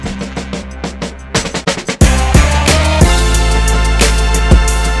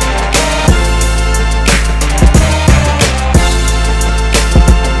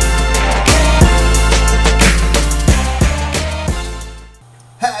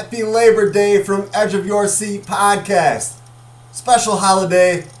Happy Labor Day from Edge of Your Seat podcast. Special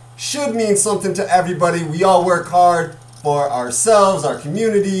holiday should mean something to everybody. We all work hard for ourselves, our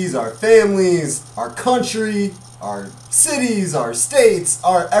communities, our families, our country, our cities, our states,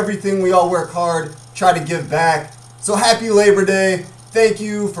 our everything. We all work hard, try to give back. So happy Labor Day. Thank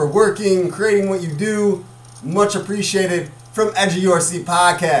you for working, creating what you do. Much appreciated from Edge of Your Seat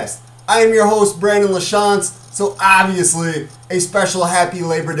podcast. I am your host, Brandon LaChance. So obviously, a special happy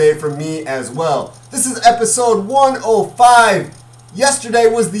Labor Day from me as well. This is episode 105. Yesterday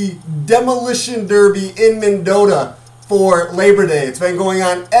was the Demolition Derby in Mendota for Labor Day. It's been going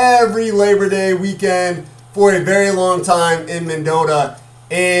on every Labor Day weekend for a very long time in Mendota.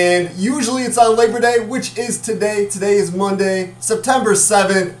 And usually it's on Labor Day, which is today. Today is Monday, September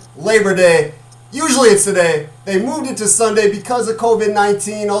 7th, Labor Day. Usually it's today. They moved it to Sunday because of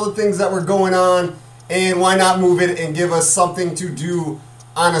COVID-19, all the things that were going on. And why not move it and give us something to do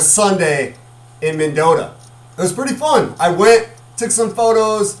on a Sunday in Mendota? It was pretty fun. I went, took some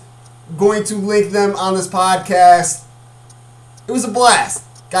photos, going to link them on this podcast. It was a blast.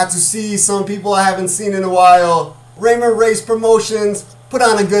 Got to see some people I haven't seen in a while. Raymer Race Promotions put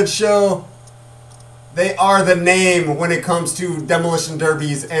on a good show. They are the name when it comes to demolition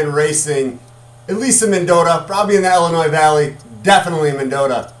derbies and racing, at least in Mendota, probably in the Illinois Valley, definitely in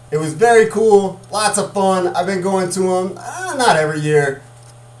Mendota. It was very cool, lots of fun. I've been going to them, not every year,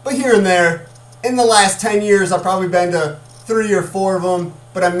 but here and there. In the last 10 years, I've probably been to 3 or 4 of them,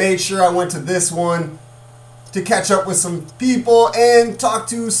 but I made sure I went to this one to catch up with some people and talk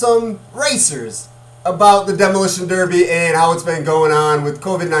to some racers about the Demolition Derby and how it's been going on with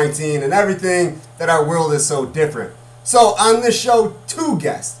COVID-19 and everything that our world is so different. So on this show, 2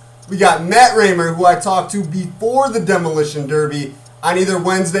 guests. We got Matt Raymer, who I talked to before the Demolition Derby on either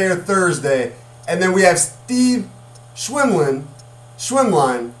Wednesday or Thursday. And then we have Steve Schwimline.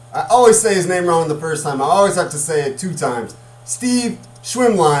 I always say his name wrong the first time. I always have to say it 2 times. Steve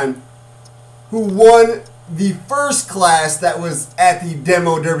Schwimline, who won the first class that was at the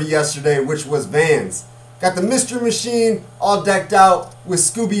Demo Derby yesterday, which was vans. Got the Mystery Machine all decked out with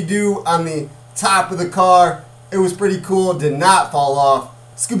Scooby-Doo on the top of the car. It was pretty cool. Did not fall off.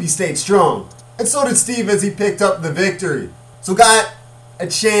 Scooby stayed strong. And so did Steve as he picked up the victory. So got a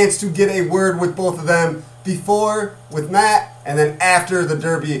chance to get a word with both of them before with Matt and then after the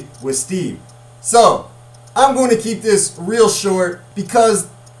Derby with Steve. So I'm going to keep this real short because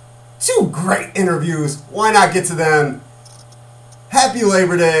 2 great interviews. Why not get to them? Happy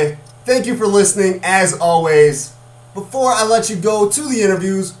Labor Day. Thank you for listening as always. Before I let you go to the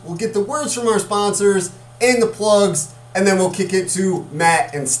interviews, we'll get the words from our sponsors and the plugs, and then we'll kick it to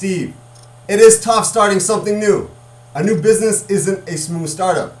Matt and Steve. It is tough starting something new. A new business isn't a smooth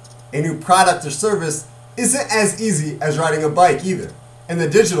startup. A new product or service isn't as easy as riding a bike either. In the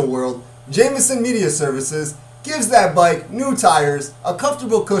digital world, Jamison Media Services gives that bike new tires, a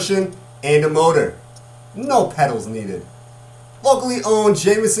comfortable cushion, and a motor. No pedals needed. Locally owned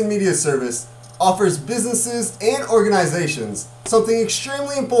Jamison Media Service offers businesses and organizations something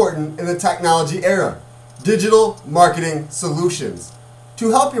extremely important in the technology era: digital marketing solutions. To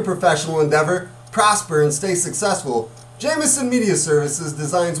help your professional endeavor prosper and stay successful, Jamison Media Services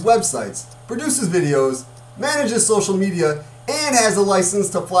designs websites, produces videos, manages social media, and has a license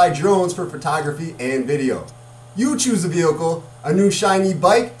to fly drones for photography and video. You choose a vehicle: a new shiny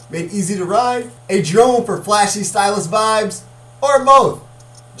bike made easy to ride, a drone for flashy stylish vibes, or both.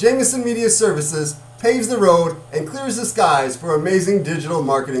 Jamison Media Services paves the road and clears the skies for amazing digital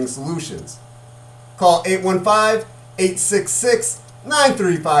marketing solutions. Call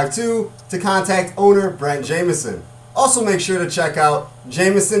 815-866-9352 to contact owner Brent Jamison. Also make sure to check out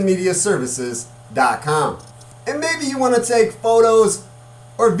JamisonMediaServices.com. And maybe you want to take photos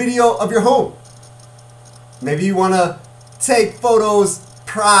or video of your home. Maybe you want to take photos,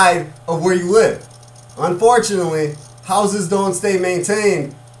 pride of where you live. Unfortunately, houses don't stay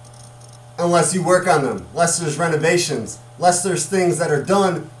maintained unless you work on them, unless there's renovations, unless there's things that are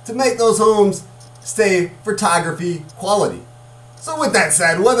done to make those homes stay photography quality. So with that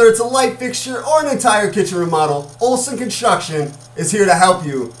said, whether it's a light fixture or an entire kitchen remodel, Olson Construction is here to help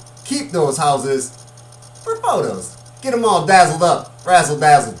you keep those houses for photos. Get them all dazzled up,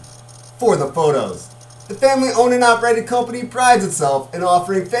 razzle-dazzled for the photos. The family-owned and operated company prides itself in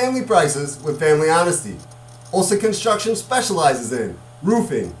offering family prices with family honesty. Olson Construction specializes in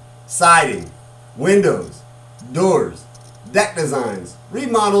roofing, siding, windows, doors, deck designs,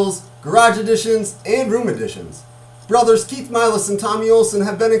 remodels, garage additions, and room additions. Brothers Keith Milas and Tommy Olson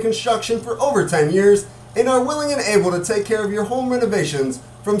have been in construction for over 10 years and are willing and able to take care of your home renovations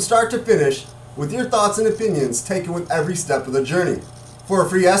from start to finish with your thoughts and opinions taken with every step of the journey. For a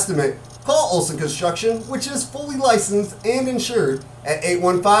free estimate, call Olson Construction, which is fully licensed and insured, at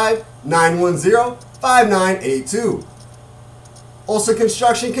 815-910-5982. Olson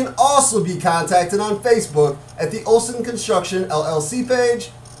Construction can also be contacted on Facebook at the Olson Construction LLC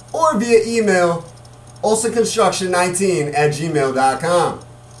page or via email olsonconstruction19@gmail.com.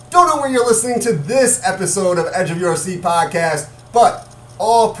 Don't know where you're listening to this episode of Edge of Your Seat podcast, but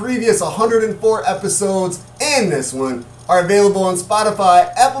all previous 104 episodes and this one are available on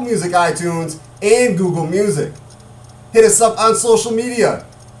Spotify, Apple Music, iTunes, and Google Music. Hit us up on social media.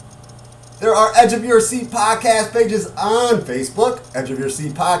 There are Edge of Your Seat podcast pages on Facebook, Edge of Your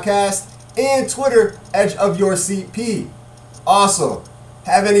Seat Podcast, and Twitter, Edge of Your Seat P. Also,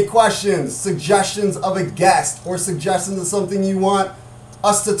 have any questions, suggestions of a guest, or suggestions of something you want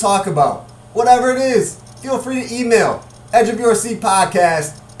us to talk about? Whatever it is, feel free to email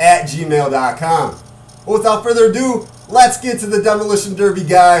edgeofyourseatpodcast@gmail.com. Without further ado, let's get to the Demolition Derby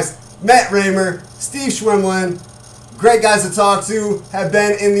guys. Matt Raymer, Steve Schwimlin, great guys to talk to, have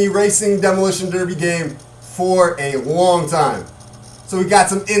been in the racing Demolition Derby game for a long time. So we got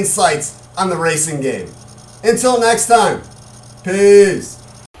some insights on the racing game. Until next time, peace.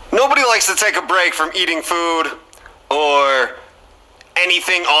 Nobody likes to take a break from eating food or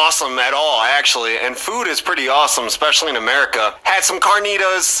anything awesome at all, actually. And food is pretty awesome, especially in America. Had some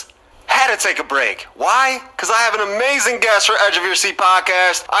carnitas. Had to take a break. Why? Because I have an amazing guest for Edge of Your Seat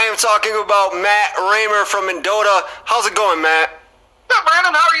podcast. I am talking about Matt Raymer from Mendota. How's it going, Matt? Good,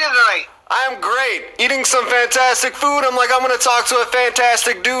 Brandon. How are you tonight? I am great. Eating some fantastic food. I'm going to talk to a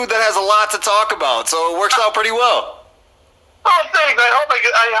fantastic dude that has a lot to talk about. So it works out pretty well. Oh, thanks. I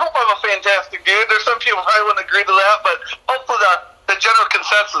hope I'm a fantastic dude. There's some people probably wouldn't agree to that, but hopefully the general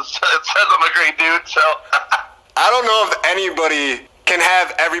consensus says I'm a great dude. So I don't know if anybody can have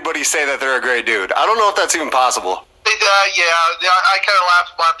everybody say that they're a great dude. I don't know if that's even possible. Yeah, I kind of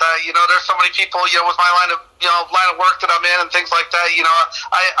laugh about that. There's so many people, with my line of work that I'm in and things like that.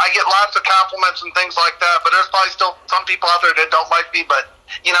 I get lots of compliments and things like that, but there's probably still some people out there that don't like me. But,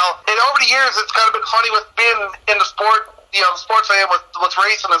 and over the years, it's kind of been funny with being in the sport, the sports I am with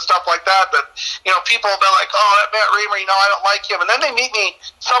racing and stuff like that. But, people have been like, oh, that Matt Raymer, I don't like him. And then they meet me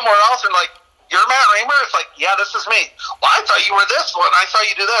somewhere else and like, you're Matt Raymer? It's like, yeah, this is me. Well, I thought you were this one. I saw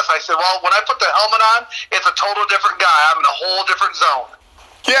you do this. I said, well, when I put the helmet on, it's a total different guy. I'm in a whole different zone.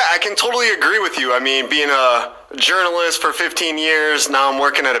 Yeah, I can totally agree with you. I mean, being a journalist for 15 years, now I'm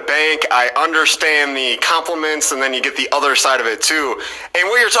working at a bank, I understand the compliments, and then you get the other side of it too. And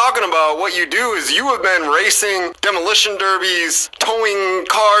what you're talking about, what you do is you have been racing demolition derbies, towing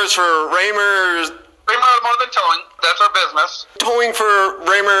cars for Raymer's. Raymer Automotive and Towing, that's our business. Towing for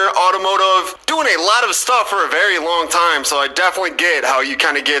Raymer Automotive, doing a lot of stuff for a very long time, so I definitely get how you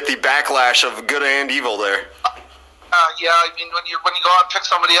kind of get the backlash of good and evil there. Yeah, I mean, when you go out and pick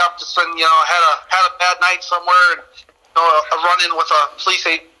somebody up, just when, had a bad night somewhere, and, a run-in with a police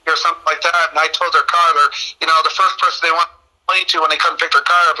agent or something like that, and I towed their car, they're, the first person they want to when they come pick their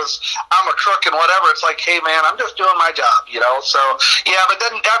car up is I'm a crook and whatever. It's like, hey man, I'm just doing my job, So yeah, but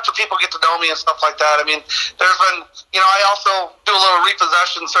then after people get to know me and stuff like that, I mean, there's been, I also do a little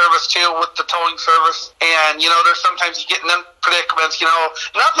repossession service too with the towing service, and there's sometimes you get in them predicaments,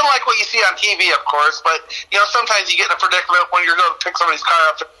 nothing like what you see on TV, of course, but sometimes you get in a predicament when you're going to pick somebody's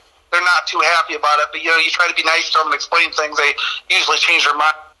car up. They're not too happy about it, but you try to be nice to them and explain things. They usually change their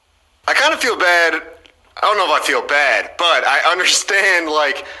mind. I kind of feel bad. I don't know if I feel bad, but I understand,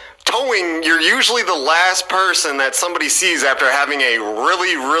 towing, you're usually the last person that somebody sees after having a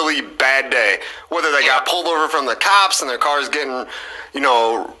really, really bad day. Whether they got pulled over from the cops and their car's getting,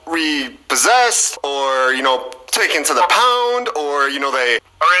 repossessed or, taken to the pound or, they...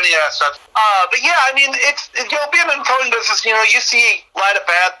 Or any of that stuff. But yeah, I mean, it's, being in the towing business, you see a lot of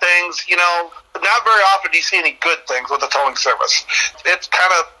bad things, not very often do you see any good things with the towing service. It's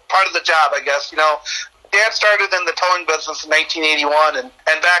kind of part of the job, I guess, Dad started in the towing business in 1981, and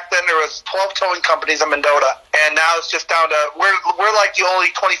back then there was 12 towing companies in Mendota, and now it's just down to, we're like the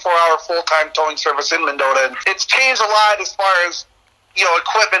only 24-hour full-time towing service in Mendota, and it's changed a lot as far as,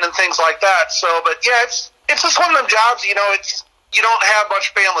 equipment and things like that, so, but yeah, it's just one of them jobs, it's, you don't have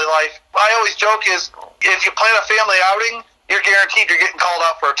much family life. I always joke is, if you plan a family outing, you're guaranteed you're getting called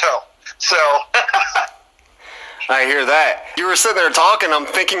out for a tow, so... I hear that. You were sitting there talking, I'm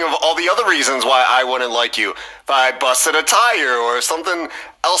thinking of all the other reasons why I wouldn't like you. If I busted a tire or something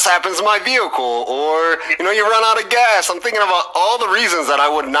else happens to my vehicle or, you run out of gas. I'm thinking about all the reasons that I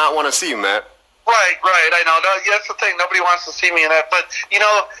would not want to see you, Matt. Right, I know. That's the thing. Nobody wants to see me in that. But,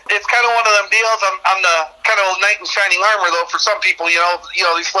 it's kind of one of them deals. I'm the kind of knight in shining armor, though, for some people, they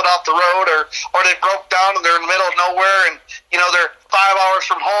slid off the road or they broke down and they're in the middle of nowhere and, they're 5 hours hours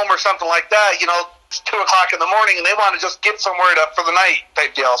from home or something like that, it's 2 o'clock in the morning and they want to just get somewhere for the night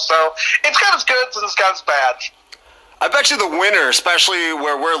type deal. So it's got its goods and it's got its bads. I bet you the winter, especially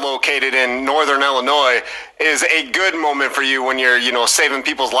where we're located in northern Illinois, is a good moment for you when you're, saving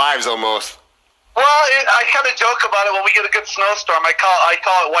people's lives almost. Well, I kind of joke about it when we get a good snowstorm. I call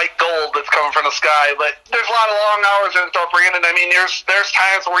it white gold that's coming from the sky. But there's a lot of long hours in it, though, Brandon. I mean, there's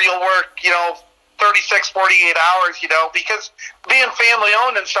times where you'll work, 36, 48 hours, because being family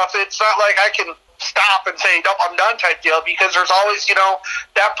owned and stuff, it's not like I can stop and say, nope, I'm done type deal, because there's always,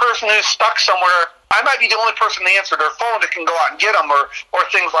 that person who's stuck somewhere. I might be the only person to answer their phone that can go out and get them or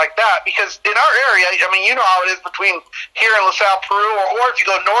things like that. Because in our area, I mean, you know how it is between here and LaSalle, Peru, or if you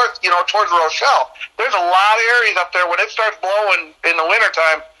go north, towards Rochelle, there's a lot of areas up there when it starts blowing in the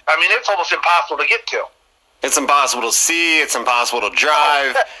wintertime. I mean, it's almost impossible to get to. It's impossible to see. It's impossible to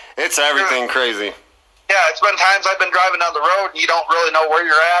drive. It's everything crazy. Yeah, it's been times I've been driving down the road and you don't really know where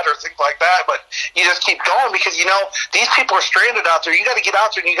you're at or things like that, but you just keep going because, these people are stranded out there. You got to get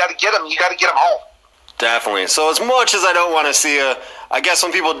out there and you got to get them. You got to get them home. Definitely. So as much as I don't want to see you, I guess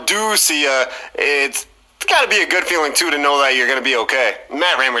when people do see you, it's got to be a good feeling, too, to know that you're going to be okay.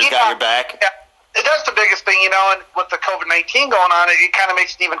 Matt Rammer's got your back. Yeah. That's the biggest thing, and with the COVID-19 going on, it kind of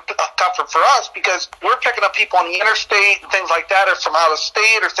makes it even tougher for us because we're picking up people on the interstate and things like that, or from out of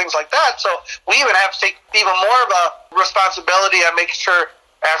state or things like that. So we even have to take even more of a responsibility on making sure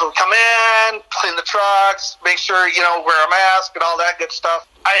after we come in, clean the trucks, make sure, wear a mask and all that good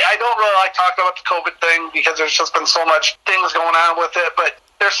stuff. I don't really like talking about the COVID thing because there's just been so much things going on with it, but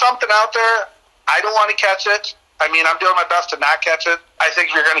there's something out there. I don't want to catch it. I mean, I'm doing my best to not catch it. I think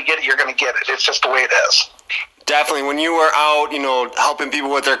if you're going to get it, you're going to get it. It's just the way it is. Definitely. When you were out, helping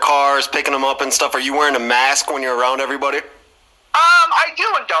people with their cars, picking them up and stuff, are you wearing a mask when you're around everybody? I do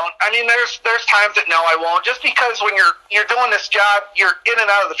and don't. I mean, there's times that no, I won't. Just because when you're doing this job, you're in and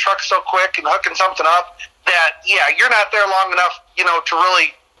out of the truck so quick and hooking something up that, you're not there long enough,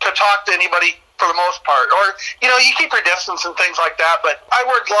 to talk to anybody for the most part. Or, you keep your distance and things like that. But I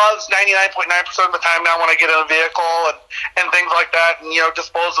wear gloves 99.9% of the time now when I get in a vehicle and things like that and,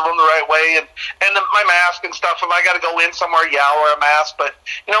 dispose of them the right way. And my mask and stuff, if I got to go in somewhere, I'll wear a mask. But,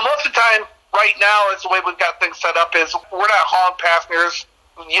 most of the time, right now, it's the way we've got things set up is we're not hauling passengers.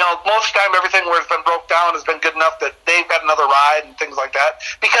 Most of the time, everything where it's been broke down has been good enough that they've got another ride and things like that.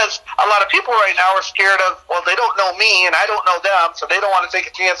 Because a lot of people right now are scared of, well, they don't know me and I don't know them, so they don't want to take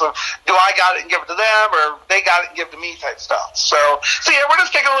a chance of, do I got it and give it to them or they got it and give it to me type stuff. So yeah, we're just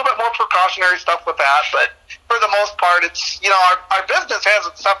taking a little bit more precautionary stuff with that. But for the most part, it's, our business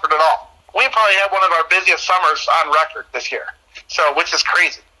hasn't suffered at all. We probably had one of our busiest summers on record this year, which is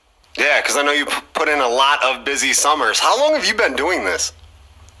crazy. Yeah, because I know you put in a lot of busy summers. How long have you been doing this?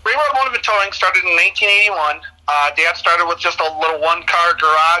 Railroad Motive Towing started in 1981. Dad started with just a little one-car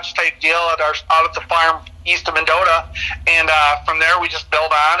garage type deal out at the farm east of Mendota, and from there we just built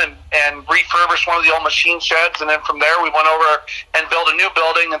on and refurbished one of the old machine sheds, and then from there we went over and built a new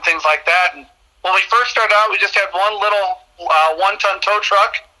building and things like that. And when we first started out, we just had one little one-ton tow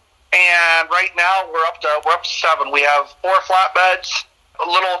truck, and right now we're up to 7. We have 4 flatbeds, a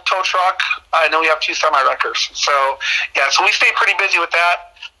little tow truck, and then we have 2 semi-wreckers. So we stay pretty busy with that.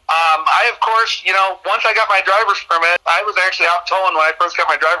 I, of course, once I got my driver's permit, I was actually out towing when I first got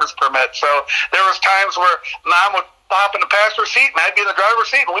my driver's permit. So there was times where Mom would hop in the passenger seat and I'd be in the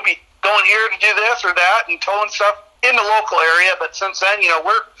driver's seat and we'd be going here to do this or that and towing stuff in the local area. But since then,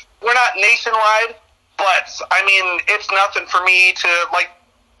 we're not nationwide, but I mean, it's nothing for me to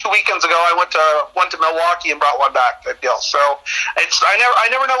 2 weekends ago, I went to Milwaukee and brought one back type deal. So I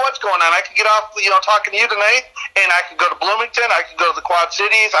never know what's going on. I could get off, talking to you tonight, and I could go to Bloomington, I could go to the Quad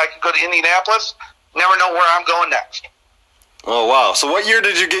Cities, I could go to Indianapolis. Never know where I'm going next. Oh wow! So what year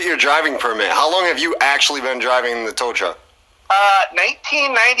did you get your driving permit? How long have you actually been driving the tow truck?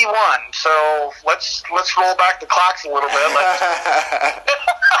 1991. So let's roll back the clocks a little bit.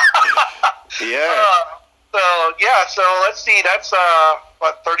 Yeah. So let's see. That's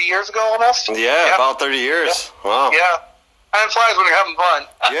 30 years ago almost? Yeah, about 30 years. Yeah. Wow. Yeah. Time flies when you're having fun.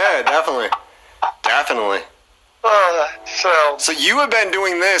 Yeah, definitely. Definitely. So you have been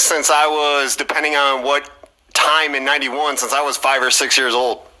doing this since I was, depending on what time in 91, since I was 5 or 6 years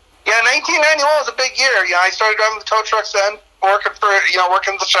old. Yeah, 1991 was a big year. Yeah, I started driving the tow trucks then, working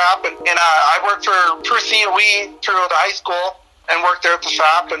in the shop, and I worked through COE through the high school and worked there at the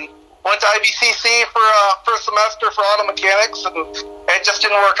shop, and went to IBCC for a semester for auto mechanics, and it just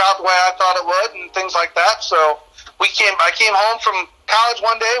didn't work out the way I thought it would, and things like that. So I came home from college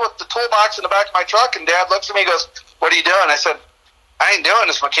one day with the toolbox in the back of my truck, and Dad looks at me and goes, "What are you doing?" I said, I ain't doing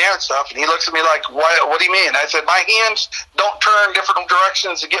this mechanic stuff. And he looks at me like, what do you mean? I said, my hands don't turn different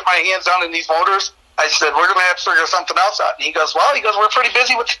directions to get my hands down in these motors. I said, we're going to have to figure something else out. And he goes, we're pretty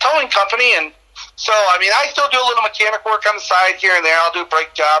busy with the towing company. And so, I mean, I still do a little mechanic work on the side here and there. I'll do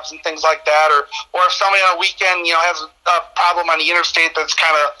brake jobs and things like that. Or if somebody on a weekend, has a problem on the interstate that's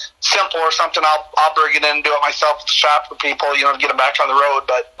kind of simple or something, I'll bring it in and do it myself at the shop for people, to get them back on the road.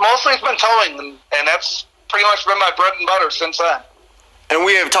 But mostly it's been towing, and that's pretty much been my bread and butter since then. And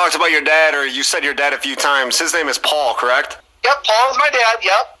we have talked about your dad, or you said your dad a few times. His name is Paul, correct? Yep, Paul is my dad,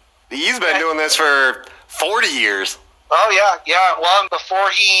 yep. He's been doing this for 40 years. Oh, yeah. Well, before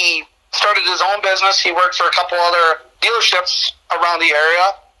he started his own business, he worked for a couple other dealerships around the area,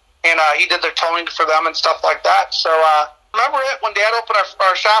 and he did their towing for them and stuff like that. So, remember it when Dad opened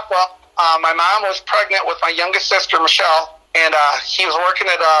our shop up, my mom was pregnant with my youngest sister, Michelle, and he was working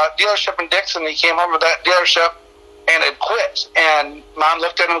at a dealership in Dixon. He came home to that dealership and had quit. And Mom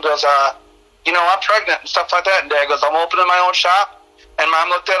looked at him and goes, I'm pregnant and stuff like that. And Dad goes, I'm opening my own shop. And Mom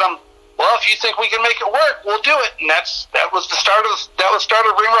looked at him, well, if you think we can make it work, we'll do it. And that was the start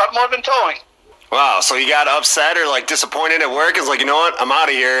of Ringrod Automotive Towing. Wow, so you got upset or disappointed at work? It's like, you know what, I'm out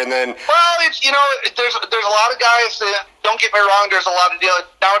of here, and then... Well, it's, there's a lot of guys that, don't get me wrong, there's a lot of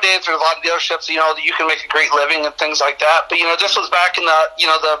nowadays there's a lot of dealerships, that you can make a great living and things like that. But, this was back in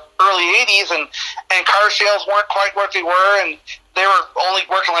the early 80s, and car sales weren't quite what they were, and they were only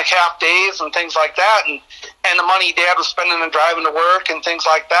working half days and things like that, and the money Dad was spending and driving to work and things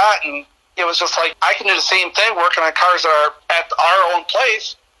like that, and it was just like, I can do the same thing working on cars that are at our own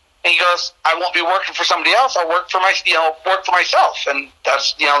place. And he goes, I won't be working for somebody else. I'll work for myself. And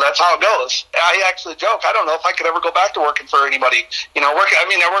that's how it goes. I actually joke, I don't know if I could ever go back to working for anybody.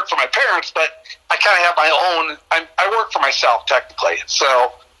 I work for my parents, but I kind of have my own, I work for myself technically.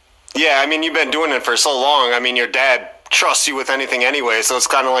 So. Yeah, you've been doing it for so long. Your dad trusts you with anything anyway. So it's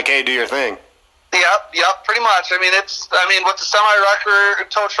kind of like, hey, do your thing. Yep, pretty much. With the semi-wrecker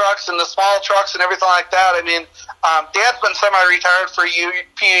tow trucks and the small trucks and everything like that, Dad's been semi-retired for a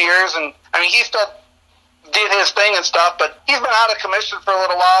few years, and, he still did his thing and stuff, but he's been out of commission for a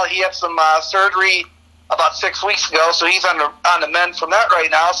little while. He had some surgery about 6 weeks ago, so he's on the mend from that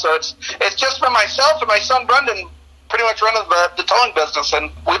right now. So it's just been myself and my son Brendan pretty much running the towing business, and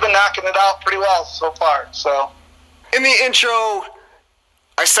we've been knocking it out pretty well so far. So in the intro,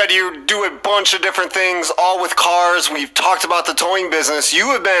 I said you do a bunch of different things, all with cars. We've talked about the towing business. You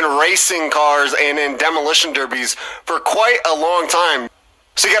have been racing cars and in demolition derbies for quite a long time.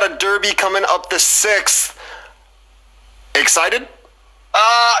 So you got a derby coming up the 6th. Excited?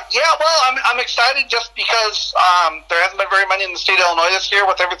 Yeah, well, I'm excited just because there hasn't been very many in the state of Illinois this year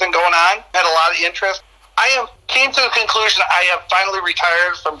with everything going on. Had a lot of interest. I came to the conclusion I have finally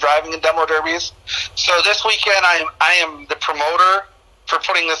retired from driving in demo derbies. So this weekend I am the promoter for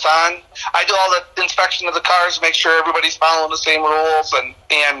putting this on. I do all the inspection of the cars, make sure everybody's following the same rules, and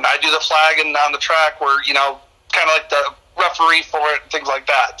I do the flagging on the track where, kind of like the referee for it and things like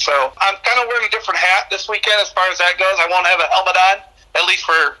that. So I'm kind of wearing a different hat this weekend as far as that goes. I won't have a helmet on, at least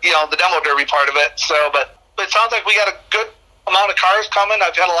for, the demo derby part of it. So, but it sounds like we got a good amount of cars coming.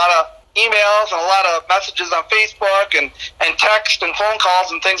 I've had a lot of emails and a lot of messages on Facebook and text and phone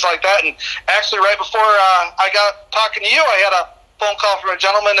calls and things like that. And actually right before I got talking to you, I had a phone call from a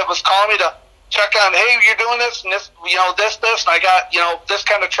gentleman that was calling me to check on, hey, you're doing this and this, this, and I got, this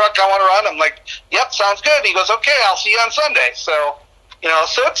kind of truck I want to run. I'm like, yep, sounds good. And he goes, okay, I'll see you on Sunday. So,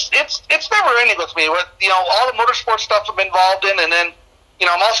 so it's never ending with me. With, all the motorsports stuff I've been involved in, and then,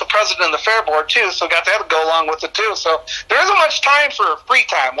 I'm also president of the fair board too, so got that to go along with it too. So there isn't much time for free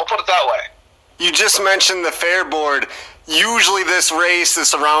time, we'll put it that way. You just mentioned the fair board. Usually this race is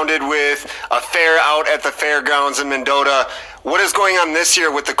surrounded with a fair out at the fairgrounds in Mendota. What is going on this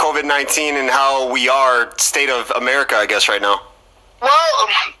year with the COVID-19 and how we are, state of America, I guess, right now? Well,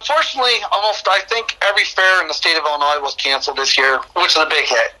 unfortunately, I think every fair in the state of Illinois was canceled this year, which is a big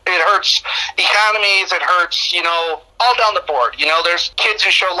hit. It hurts economies, it hurts, all down the board. There's kids who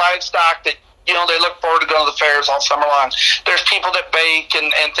show livestock that, they look forward to going to the fairs all summer long. There's people that bake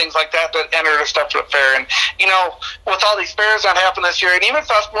and things like that enter their stuff to the fair. And, with all these fairs that happened this year, and even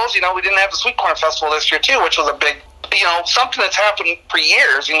festivals, we didn't have the Sweet Corn Festival this year, too, which was a big, something that's happened for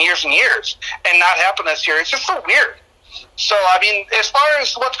years and years and years and not happened this year. It's just so weird. So, as far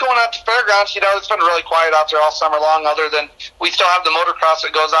as what's going on at the fairgrounds, it's been really quiet out there all summer long, other than we still have the motocross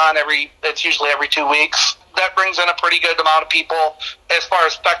that goes on it's usually every 2 weeks. That brings in a pretty good amount of people as far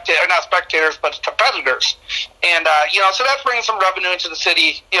as not spectators, but competitors. And, so that's bringing some revenue into the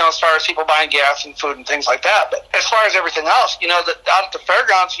city, as far as people buying gas and food and things like that. But as far as everything else, out at the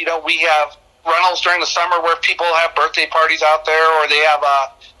fairgrounds, we have rentals during the summer where people have birthday parties out there, or they have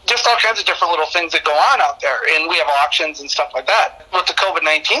just all kinds of different little things that go on out there. And we have auctions and stuff like that. With the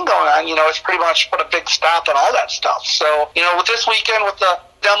COVID-19 going on, it's pretty much put a big stop on all that stuff. So, with this weekend, with the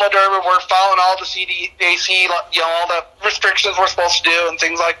Demo Derby, we're following all the CDAC, all the restrictions we're supposed to do and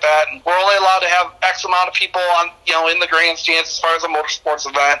things like that. And we're only allowed to have X amount of people on, in the grandstands as far as a motorsports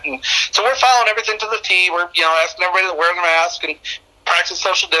event. And so we're following everything to the T. We're, asking everybody to wear the mask and practice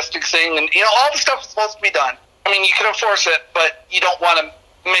social distancing, and all the stuff is supposed to be done. I mean, you can enforce it, but you don't want to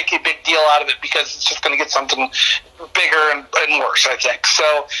make a big deal out of it because it's just going to get something bigger and worse, I think.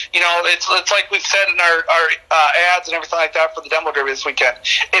 So, it's like we've said in our ads and everything like that for the Demo Derby this weekend.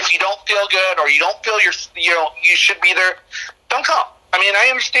 If you don't feel good or you don't feel you should be there, don't come. I mean, I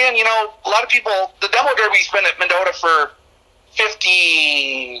understand, a lot of people, the Demo Derby's been at Mendota for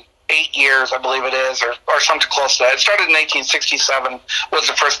 58 years, I believe it is, or something close to that. It started in 1967, was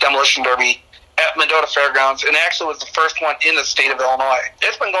the first demolition derby at Mendota Fairgrounds, and actually was the first one in the state of Illinois.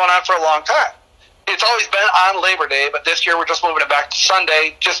 It's been going on for a long time. It's always been on Labor Day, but this year we're just moving it back to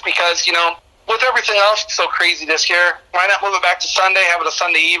Sunday just because, with everything else so crazy this year, why not move it back to Sunday, have it a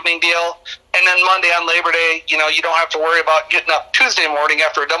Sunday evening deal, and then Monday on Labor Day, you don't have to worry about getting up Tuesday morning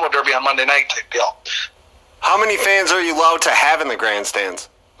after a Demo Derby on Monday night type deal. How many fans are you allowed to have in the grandstands?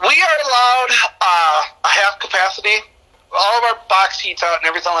 We are allowed a half capacity. All of our box seats out and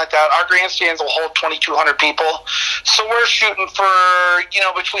everything like that. Our grandstands will hold 2,200 people. So we're shooting for,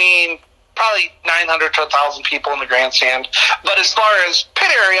 between probably 900 to 1,000 people in the grandstand. But as far as pit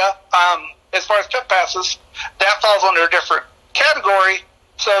area, as far as pit passes, that falls under a different category.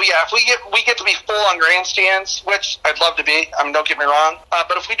 So yeah, if we get to be full on grandstands, which I'd love to be. I mean, don't get me wrong.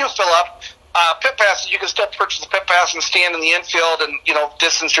 But if we do fill up, pit passes, you can still purchase a pit pass and stand in the infield and,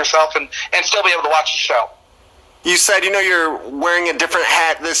 distance yourself and still be able to watch the show. You said, you're wearing a different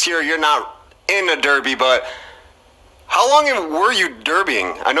hat this year. You're not in a derby, but how long were you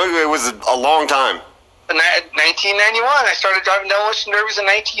derbying? I know it was a long time. In 1991. I started driving demolition derbies in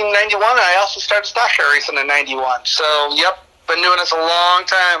 1991, and I also started stock car racing in 91. So, yep, been doing this a long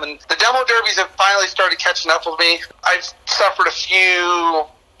time. And the demo derbies have finally started catching up with me. I've suffered a few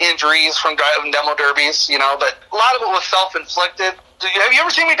injuries from driving demo derbies, but a lot of it was self-inflicted. Have you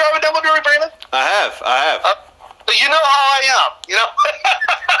ever seen me drive a demo derby, Brandon? I have. You know how I am,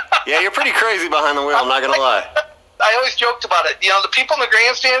 Yeah, you're pretty crazy behind the wheel, I'm not going to lie. I always joked about it. The people in the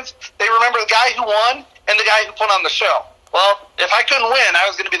grandstands, they remember the guy who won and the guy who put on the show. Well, if I couldn't win, I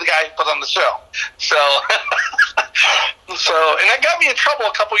was going to be the guy who put on the show. So, and that got me in trouble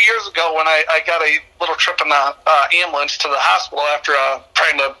a couple years ago when I got a little trip in the ambulance to the hospital after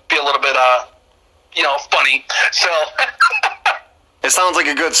trying to be a little bit, funny. So. It sounds like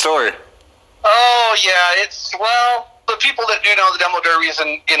a good story. Oh, yeah. The people that do know the demo derbies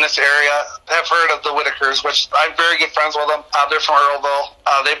in this area have heard of the Whitakers, which I'm very good friends with them. They're from Earlville.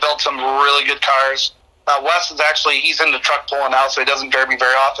 They built some really good cars. Wes is he's into truck pulling now, so he doesn't derby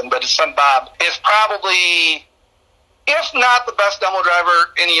very often, but his son Bob is probably, if not the best demo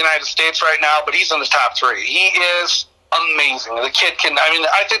driver in the United States right now, but he's in the top 3. He is amazing. I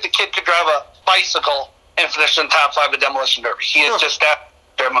think the kid could drive a bicycle and finish in the top 5 of demolition derby. He is just that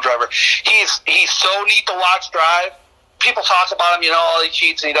demo driver. He's so neat to watch drive. People talk about him, he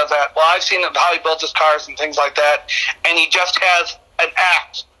cheats and he does that. Well, I've seen how he builds his cars and things like that, and he just has an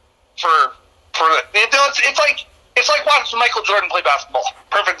act for it's like watching Michael Jordan play basketball.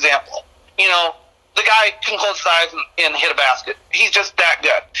 Perfect example. The guy can close his eyes and hit a basket. He's just that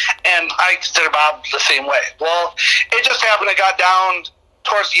good. And I consider Bob the same way. Well, it just happened I got down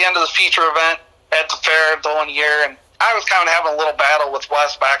towards the end of the feature event at the fair the one year, and I was kind of having a little battle with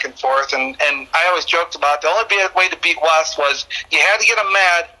Wes back and forth, and I always joked about the only way to beat Wes was you had to get him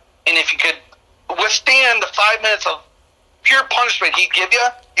mad, and if you could withstand the 5 minutes of pure punishment he'd give you,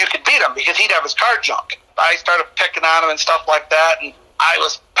 you could beat him because he'd have his car junk. I started picking on him and stuff like that, and I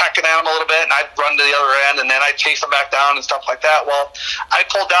was pecking at him a little bit, and I'd run to the other end, and then I'd chase him back down and stuff like that. Well, I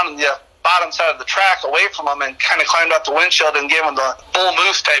pulled down in the bottom side of the track away from him and kind of climbed out the windshield and gave him the bull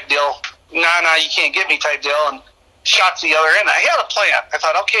moose type deal. Nah, you can't get me type deal, and shot to the other end. I had a plan. I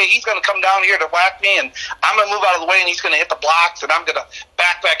thought, okay, he's going to come down here to whack me, and I'm going to move out of the way, and he's going to hit the blocks, and I'm going to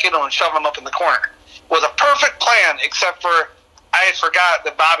back into him and shove him up in the corner. It was a perfect plan, except for I had forgot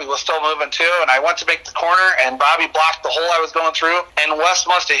that Bobby was still moving too, and I went to make the corner, and Bobby blocked the hole I was going through, and Wes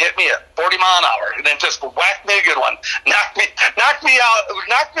must have hit me at 40 mile an hour, and then just whacked me a good one. Knocked me out,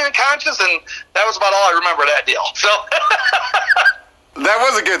 knocked me unconscious, and that was about all I remember of that deal. So that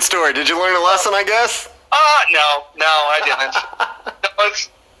was a good story. Did you learn a lesson, I guess? No, I didn't.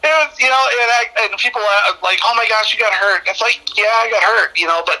 It was, and people are like, "Oh my gosh, you got hurt." It's like, yeah, I got hurt,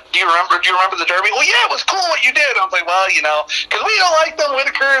 but do you remember the Derby? Well, yeah, it was cool what you did. I was like, well, because we don't like them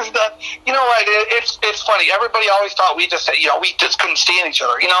Whitakers. It's funny. Everybody always thought we just couldn't stand each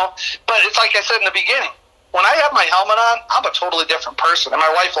other, But it's like I said in the beginning. When I have my helmet on, I'm a totally different person, and my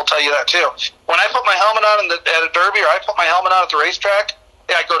wife will tell you that too. When I put my helmet on at a Derby, or I put my helmet on at the racetrack,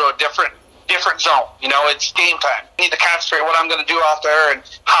 I go to a different zone. It's game time. I need to concentrate what I'm going to do out there and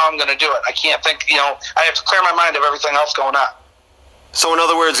how I'm going to do it. I can't think. I have to clear my mind of everything else going on. So, in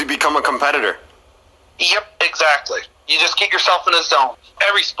other words, you become a competitor. Yep, exactly. You just get yourself in a zone.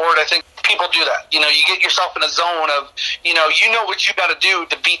 Every sport, I think people do that. You get yourself in a zone of, you know what you got to do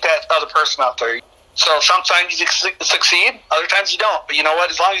to beat that other person out there. So sometimes you succeed, other times you don't. But you know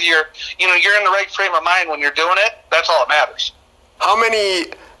what? As long as you're in the right frame of mind when you're doing it, that's all that matters. How many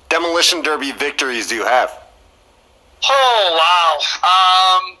Demolition Derby victories do you have? Oh, wow.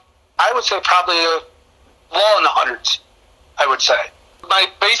 I would say probably well in the hundreds, I would say. My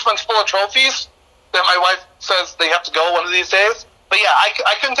basement's full of trophies that my wife says they have to go one of these days. But yeah,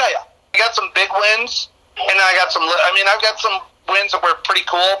 I couldn't tell you. I got some big wins, and I got I've got some wins that were pretty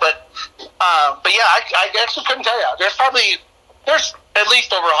cool, but yeah, I actually couldn't tell you. There's at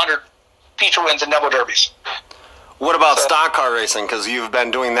least over 100 feature wins in Demo Derbies. What about stock car racing? Because you've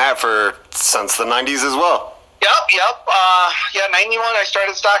been doing that since the 90s as well. Yep. 91, I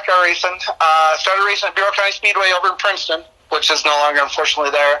started stock car racing. Started racing at Bureau County Speedway over in Princeton, which is no longer,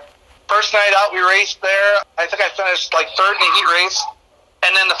 unfortunately, there. First night out, we raced there. I think I finished like third in the heat race.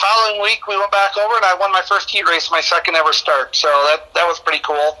 And then the following week, we went back over, and I won my first heat race, my second ever start. So that was pretty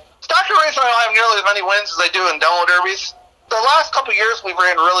cool. Stock car racing, I don't have nearly as many wins as I do in demo derbies. The last couple of years, we've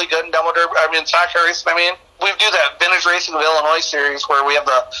ran really good in stock car racing. We do that Vintage Racing of Illinois series where we have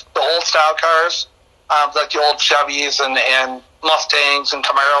the old style cars, like the old Chevys and Mustangs and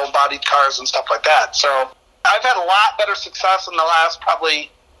Camaro bodied cars and stuff like that. So I've had a lot better success in the last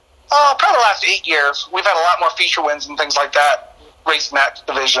probably the last 8 years. We've had a lot more feature wins and things like that, racing that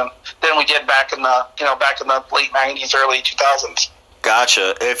division, than we did back in the late 90s, early 2000s.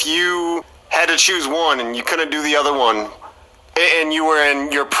 Gotcha. If you had to choose one and you couldn't do the other one, and you were in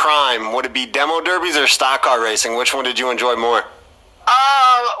your prime, would it be demo derbies or stock car racing? Which one did you enjoy more?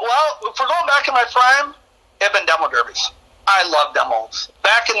 Well, if we're going back in my prime, it'd been demo derbies. I love demos.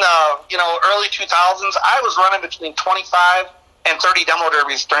 Back in the early 2000s, I was running between 25 and 30 demo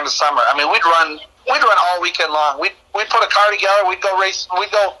derbies during the summer. We'd run all weekend long. We'd put a car together. We'd go race.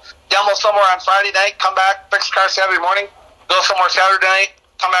 We'd go demo somewhere on Friday night. Come back, fix the car Saturday morning. Go somewhere Saturday night.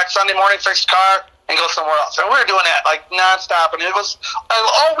 Come back Sunday morning, fix the car, and go somewhere else. And we were doing that like nonstop. And it was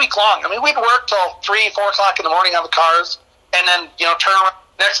all week long. We'd work till 3, 4 o'clock in the morning on the cars, and then turn around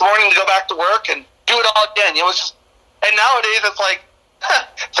next morning to go back to work and do it all again. It was just. And nowadays it's like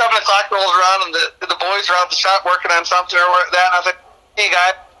 7 o'clock rolls around and the boys are out the shop working on something or that. And I was like, "Hey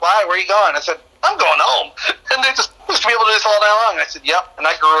guy, why? Where are you going?" I said, "I'm going home." And they just used to be able to do this all day long. And I said, "Yep." And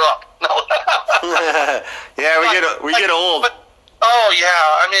I grew up. No. Yeah, we get old. But, oh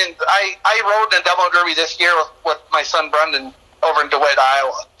yeah, I rode in a demo derby this year with my son Brendan over in DeWitt,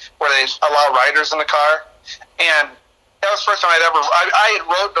 Iowa, where they allow riders in the car, and that was the first time I had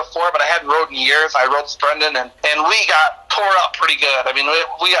rode before, but I hadn't rode in years. I rode with Brendan, and we got tore up pretty good.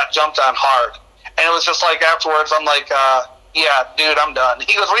 We got jumped on hard, and it was just like afterwards, I'm like, "Yeah, dude, I'm done."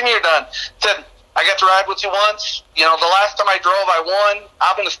 He goes, "What do you mean you're done?" I said, "I got to ride with you once. The last time I drove, I won.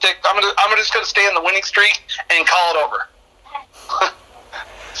 I'm just gonna stay in the winning streak and call it over."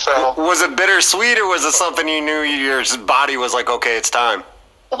 So was it bittersweet, or was it something you knew your body was like, okay, it's time?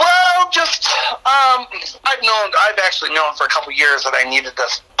 Well, just I've actually known for a couple of years that I needed to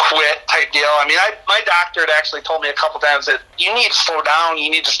quit type deal. My doctor had actually told me a couple times that you need to slow down, you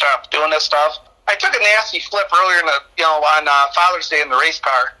need to stop doing this stuff. I took a nasty flip earlier on Father's Day in the race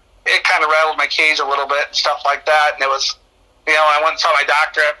car. It kind of rattled my cage a little bit and stuff like that. And it was, I went and saw my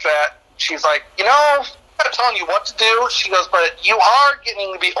doctor after that. She's like, I'm not telling you what to do. She goes, but you are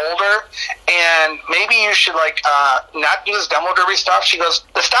getting to be older, and maybe you should not do this demo derby stuff. She goes,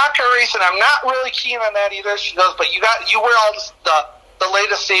 the stock car racing, I'm not really keen on that either. She goes, but you wear all the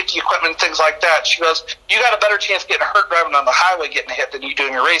latest safety equipment, things like that. She goes, you got a better chance of getting hurt driving on the highway, getting hit, than you do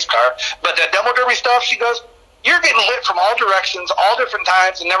in your race car. But that demo derby stuff, she goes, you're getting hit from all directions, all different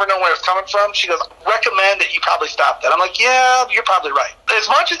times, and never know where it's coming from. She goes, recommend that you probably stop that. I'm like, yeah, you're probably right. As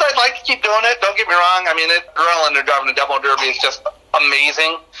much as I'd like to keep doing it, don't get me wrong. Adrenaline to driving a demo derby is just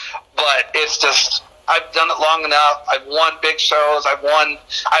amazing, but it's just, I've done it long enough. I've won big shows. I've won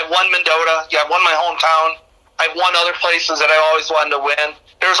Mendota. Yeah, I've won my hometown. I've won other places that I always wanted to win.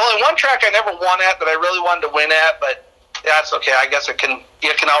 There was only one track I never won at that I really wanted to win at, but that's okay. I guess it can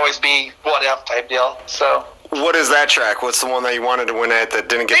always be what if type deal. So. What is that track? What's the one that you wanted to win at that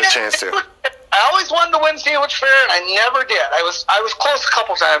didn't get the chance to? I always wanted to win Sandwich Fair, and I never did. I was close a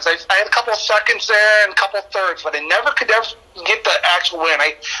couple times. I had a couple of seconds there and a couple of thirds, but I never could ever get the actual win.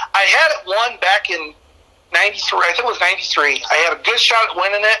 I had it won back in 93. I think it was 93. I had a good shot at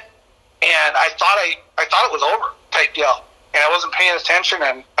winning it, and I thought it was over type deal. And I wasn't paying attention,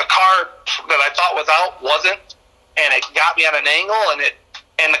 and a car that I thought was out wasn't, and it got me on an angle,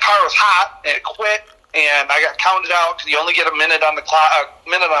 and the car was hot, and it quit. And I got counted out because you only get a minute on the clock,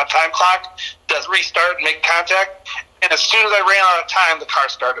 on a time clock. Does restart and make contact. And as soon as I ran out of time, the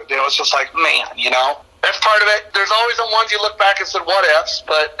car started. And it was just like, man, that's part of it. There's always the ones you look back and said, what ifs,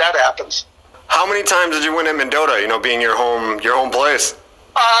 but that happens. How many times did you win at Mendota? Being your home place.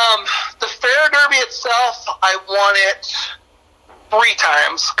 The Fair Derby itself, I won it 3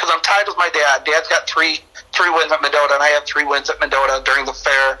 times because I'm tied with my dad. Dad's got three wins at Mendota, and I have 3 wins at Mendota during the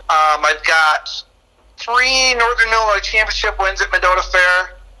fair. I've got 3 Northern Illinois Championship wins at Mendota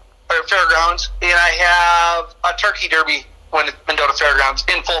Fairgrounds, and I have a Turkey Derby win at Mendota Fairgrounds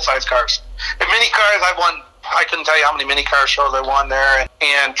in full-size cars. In mini cars, I've won, I couldn't tell you how many mini car shows I won there,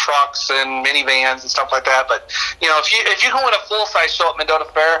 and trucks and minivans and stuff like that. But, if you can win a full-size show at Mendota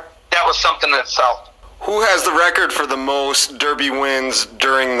Fair, that was something in itself. Who has the record for the most Derby wins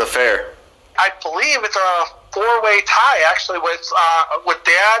during the fair? I believe it's a 4-way tie, actually, with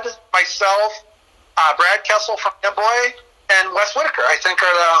Dad, myself, Brad Kessel from Amboy, and Wes Whitaker. I think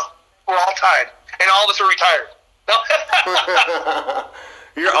we're all tied, and all of us are retired.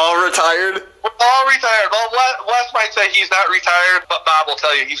 You're all retired? We're all retired. Well, Wes might say he's not retired, but Bob will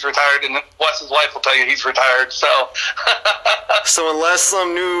tell you he's retired, and Wes's wife will tell you he's retired. So, so unless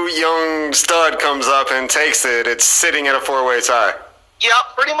some new young stud comes up and takes it, it's sitting at a 4-way tie. Yeah,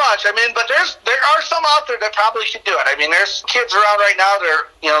 pretty much. But there are some out there that probably should do it. There's kids around right now.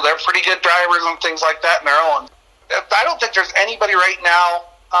 They're pretty good drivers and things like that in their own. I don't think there's anybody right now.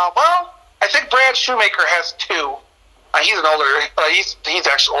 I think Brad Shoemaker has 2. He's an older. He's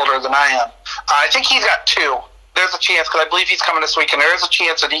actually older than I am. I think he's got 2. There's a chance because I believe he's coming this week, and there is a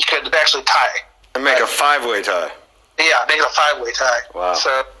chance that he could actually tie and make a 5-way tie. Yeah, make it a 5-way tie. Wow,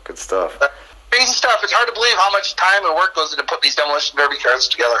 so good stuff. Crazy stuff. It's hard to believe how much time and work goes into putting these demolition derby cars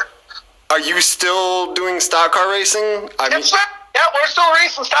together. Are you still doing stock car racing? Yeah, we're still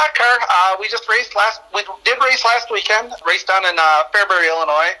racing stock car. We just raced we did race last weekend. Raced down in Fairbury,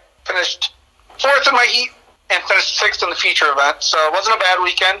 Illinois. Finished 4th in my heat and finished 6th in the feature event. So it wasn't a bad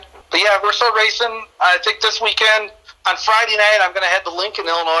weekend. But yeah, we're still racing. I think this weekend, on Friday night, I'm going to head to Lincoln,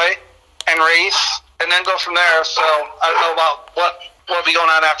 Illinois and race and then go from there. So I don't know about what will be going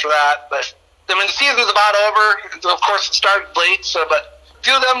on after that, but the season's about over. Of course, it started late, but a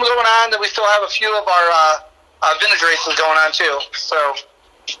few of them going on, and we still have a few of our vintage races going on too.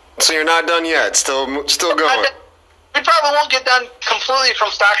 So you're not done yet? Still going? We probably won't get done completely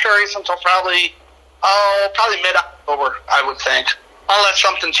from stock car racing until probably mid-October, I would think, unless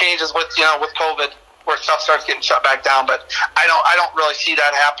something changes with COVID, where stuff starts getting shut back down. But I don't really see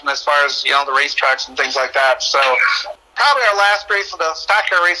that happen as far as the racetracks and things like that. So. Probably our last race of the stock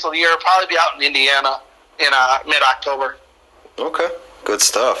car race of the year will probably be out in Indiana in mid-October. Okay, good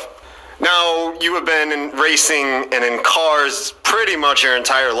stuff. Now, you have been in racing and in cars pretty much your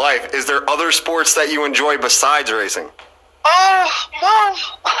entire life. Is there other sports that you enjoy besides racing? Oh, well,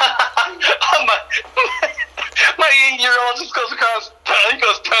 my 8-year-old just goes across, he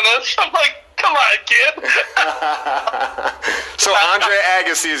goes tennis. I'm like, come on, kid. So Andre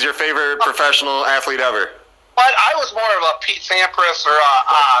Agassi is your favorite professional athlete ever? But I was more of a Pete Sampras or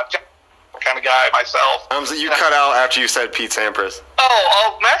kind of guy myself. You cut out after you said Pete Sampras.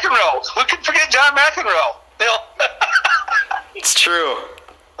 Oh, McEnroe. Who could forget John McEnroe? It's true.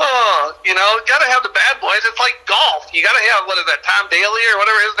 Oh, gotta have the bad boys. It's like golf. You gotta have, Tom Daly or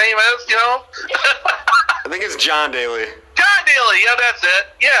whatever his name is, I think it's John Daly. John Daly, yeah, that's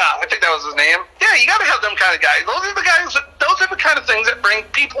it. Yeah, I think that was his name. Yeah, you gotta have them kind of guys. Those are the kind of things that bring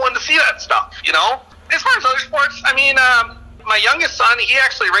people in to see that stuff, As far as other sports, my youngest son, he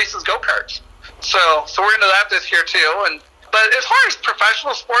actually races go-karts. So we're into that this year too. But as far as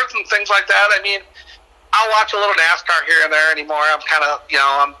professional sports and things like that, I'll watch a little NASCAR here and there anymore. I'm kind of,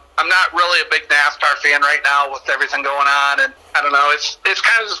 I'm not really a big NASCAR fan right now with everything going on, and I don't know, it's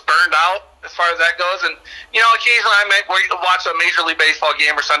kind of just burned out as far as that goes. And occasionally I might watch a Major League Baseball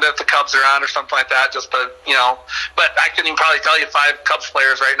game or something if the Cubs are on or something like that. Just to, but I couldn't even probably tell you 5 Cubs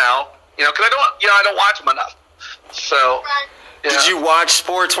players right now. Because I don't watch them enough. So, Did you watch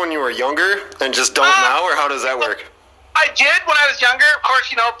sports when you were younger and just don't now, or how does that work? I did when I was younger. Of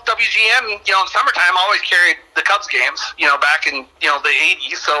course, WGN, in the summertime always carried the Cubs games, back in, the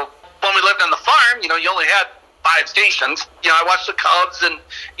 80s. So when we lived on the farm, you only had 5 stations. I watched the Cubs and,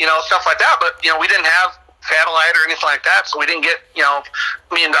 stuff like that. But, we didn't have satellite or anything like that. So we didn't get,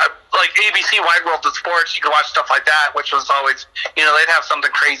 like ABC Wide World of Sports, you could watch stuff like that, which was always, they'd have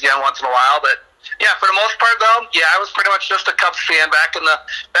something crazy on once in a while. But, yeah, for the most part, though, I was pretty much just a Cubs fan back in the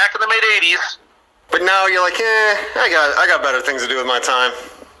mid-'80s. But now you're like, I got better things to do with my time.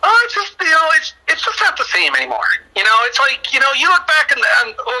 Oh, it's just, it's just not the same anymore. It's like, you look back a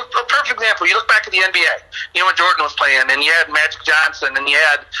perfect example, you look back at the NBA, when Jordan was playing, and you had Magic Johnson, and you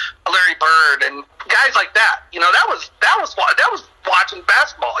had Larry Bird, and guys like that. That was watching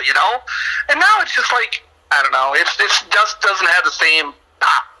basketball, And now it's just like, I don't know, it just doesn't have the same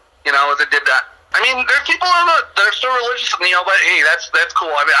pop, as it did that. I mean, there's people that are still religious, but hey, that's cool.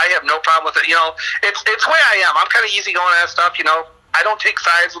 I mean, I have no problem with it. It's the way I am. I'm kind of easygoing on that stuff. I don't take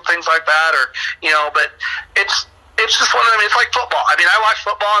sides with things like that, or but it's just one of them. It's like football. I mean, I watch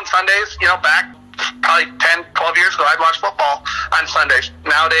football on Sundays. Back probably 10, 12 years ago, I'd watch football on Sundays.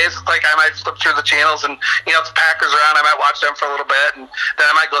 Nowadays, like I might flip through the channels, and if the Packers are on, I might watch them for a little bit, and then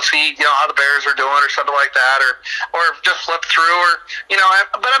I might go see how the Bears are doing, or something like that, or just flip through, or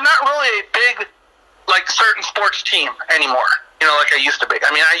But I'm not really a big like certain sports team anymore, like I used to be.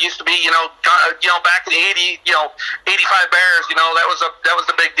 I mean, I used to be, back in the 85 Bears, that was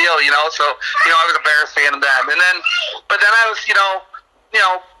the big deal, so, I was a Bears fan of them. But then I was,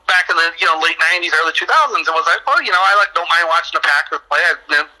 back in the, late 90s, early 2000s, it was like, well, I don't mind watching the Packers play.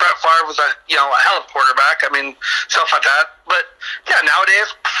 Brett Favre was a hell of a quarterback. I mean, stuff like that. But, yeah,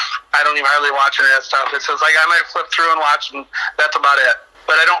 nowadays, I don't even hardly watch any of that stuff. It's just like I might flip through and watch, and that's about it.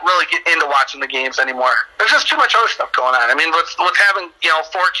 But I don't really get into watching the games anymore. There's just too much other stuff going on. I mean, with having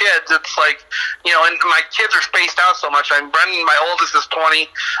 4 kids, it's like, and my kids are spaced out so much. Brendan, my oldest, is 20.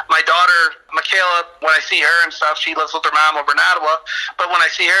 My daughter, Michaela, when I see her and stuff, she lives with her mom over in Ottawa. But when I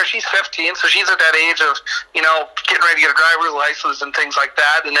see her, she's 15, so she's at that age of, getting ready to get a driver's license and things like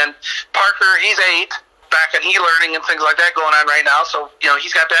that. And then Parker, he's 8. Back in e-learning and things like that going on right now. So,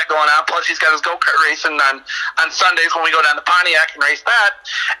 he's got that going on. Plus, he's got his go-kart racing on Sundays when we go down to Pontiac and race that.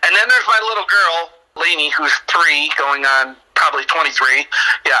 And then there's my little girl, Lainey, who's 3, going on probably 23.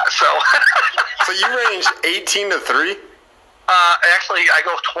 Yeah, so. So you range 18 to 3? Actually, I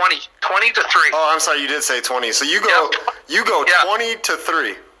go 20 to 3. Oh, I'm sorry, you did say 20. So you go 20 to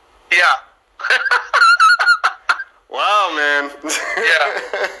 3. Yeah. Wow, man.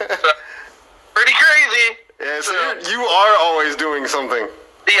 Yeah. Pretty crazy. Yeah, so you are always doing something.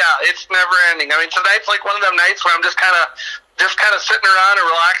 Yeah, it's never ending. I mean, tonight's like one of them nights where I'm just kind of sitting around and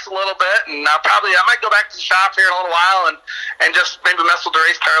relax a little bit, and I might go back to the shop here in a little while and just maybe mess with the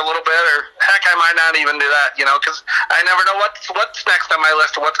race car a little bit, or heck, I might not even do that, because I never know what's next on my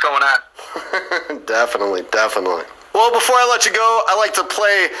list or what's going on. Definitely. Well, before I let you go, I like to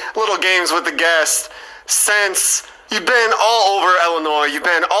play little games with the guests. Since you've been all over Illinois, you've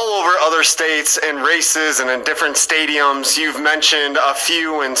been all over other states and races and in different stadiums. You've mentioned a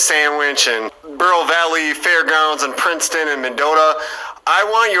few in Sandwich and Burro Valley Fairgrounds and Princeton and Mendota. I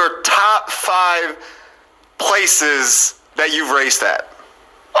want your top 5 places that you've raced at.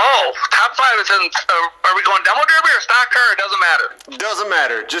 Oh, top 5 is in, are we going demo derby or stock car? It doesn't matter. Doesn't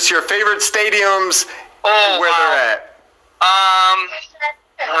matter. Just your favorite stadiums, where they're at.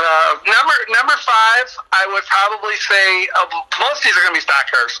 Number 5, I would probably say most of these are going to be stock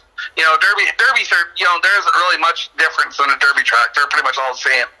cars. Derbies are, there isn't really much difference in a derby track. They're pretty much all the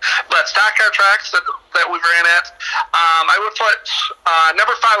same. But stock car tracks that we ran at, I would put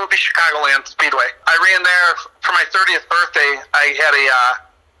number 5 would be Chicagoland Speedway. I ran there for my 30th birthday. I had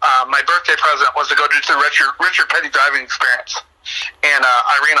my birthday present was to go do the Richard Petty driving experience, and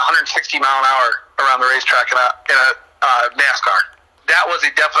I ran 160 mile an hour around the racetrack in a NASCAR. That was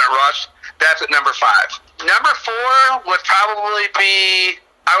a definite rush. That's at number 5. Number 4 would probably be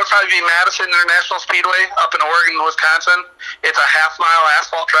Madison International Speedway up in Oregon and Wisconsin. It's a half-mile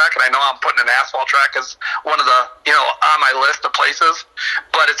asphalt track, and I know I'm putting an asphalt track as one of the, on my list of places,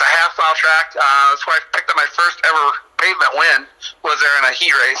 but it's a half-mile track. That's where I picked up my first ever pavement win, was there in a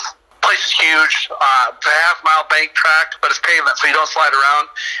heat race. Place is huge. It's a half-mile bank track, but it's pavement, so you don't slide around.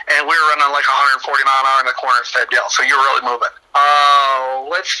 And we were running like 140 mile an hour in the corners type deal, so you're really moving.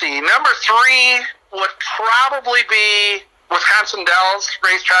 Let's see. Number 3 would probably be Wisconsin Dells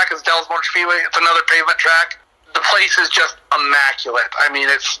racetrack. Is Dells Motor Speedway. It's another pavement track. The place is just immaculate. I mean,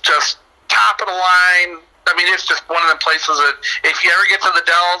 it's just top of the line. I mean, it's just one of the places that if you ever get to the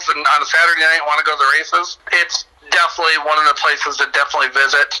Dells and on a Saturday night want to go to the races, it's definitely one of the places to definitely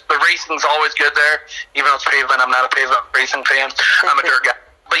visit. The racing's always good there, even though it's pavement. I'm not a pavement racing fan. I'm a dirt guy.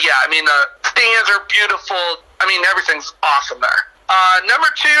 But yeah, I mean, the stands are beautiful. I mean, everything's awesome there. Number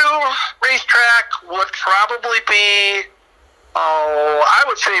 2 racetrack would probably be, I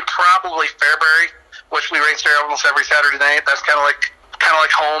would say probably Fairbury, which we race there almost every Saturday night. That's kind of like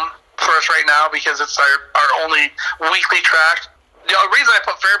home for us right now because it's our only weekly track. The reason I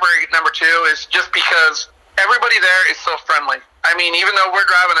put Fairbury at number 2 is just because everybody there is so friendly. I mean, even though we're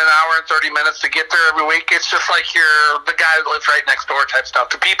driving an hour and 30 minutes to get there every week, it's just like you're the guy that lives right next door type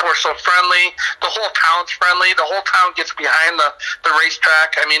stuff. The people are so friendly. The whole town's friendly. The whole town gets behind the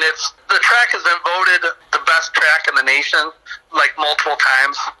racetrack. I mean, the track has been voted the best track in the nation, like multiple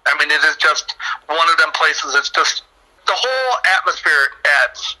times. I mean, it is just one of them places. It's just, the whole atmosphere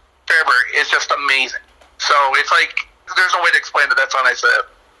at Fairbury is just amazing. So it's like, there's no way to explain it. That's how I say it.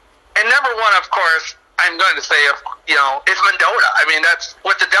 And number 1, of course, I'm going to say, it's Mendota. I mean, that's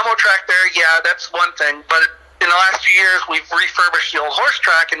with the demo track there. Yeah, that's one thing. But in the last few years, we've refurbished the old horse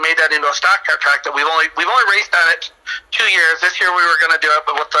track and made that into a stock car track that we've only raced on it 2 years. This year we were going to do it,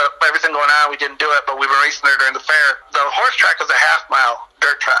 but with everything going on, we didn't do it. But we've been racing there during the fair. The horse track is a half-mile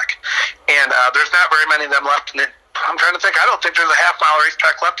dirt track, and there's not very many of them left in it. I'm trying to think. I don't think there's a half-mile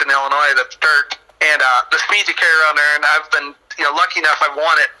racetrack left in Illinois that's dirt. And the speeds you carry around there, and I've been lucky enough I've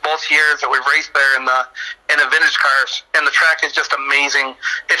won it both years that we've raced there in the vintage cars, and the track is just amazing.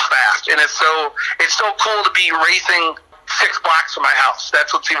 It's fast, and it's so cool to be racing 6 blocks from my house. That's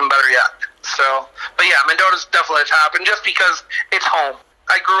what's even better yet. So, but yeah, Mendota's definitely the top, and just because it's home.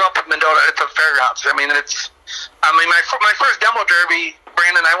 I grew up in Mendota at the fairgrounds. I mean, my first demo derby,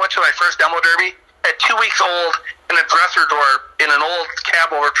 Brandon, I went to my first demo derby at 2 weeks old in a dresser door in an old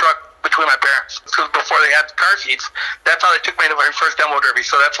cab over truck between my parents. Because before they had car seats, that's how they took me to my first demo derby.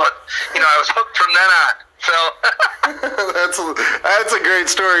 So that's what, I was hooked from then on. So that's a great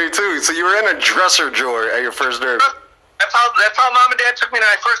story too. So you were in a dresser drawer at your first derby. That's how Mom and Dad took me to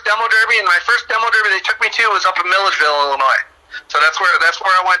my first demo derby, and my first demo derby they took me to was up in Milledgeville, Illinois. So that's where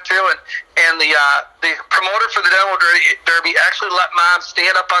I went to, and the promoter for the demo derby actually let Mom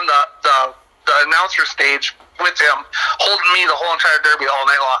stand up on the announcer stage with him, holding me the whole entire derby all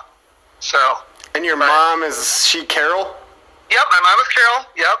night long. So. And your mom, is she Carol? Yep, my mom is Carol.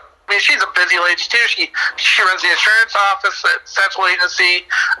 Yep. I mean, she's a busy lady too. She runs the insurance office at Central Agency.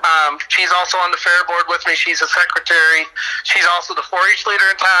 She's also on the fair board with me. She's a secretary. She's also the 4-H leader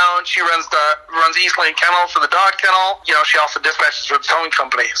in town. She runs East Lane Kennel for the dog kennel. She also dispatches for the towing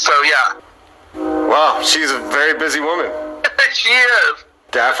company. So yeah. Wow, she's a very busy woman. She is.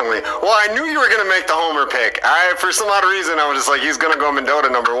 Definitely. Well, I knew you were going to make the homer pick. For some odd reason, I was just like, he's going to go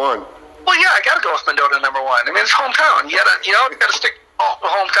Mendota number 1. Well, yeah, I got to go with Mendota number 1. I mean, it's hometown. You got to stick to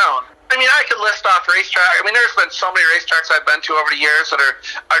hometown. I mean, I could list off racetrack. I mean, there's been so many racetracks I've been to over the years that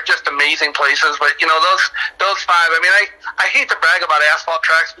are just amazing places. But those 5. I mean, I hate to brag about asphalt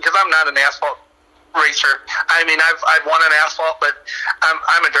tracks because I'm not an asphalt racer. I mean, I've won an asphalt, but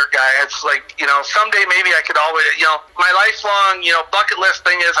I'm a dirt guy. It's like someday maybe I could always my lifelong bucket list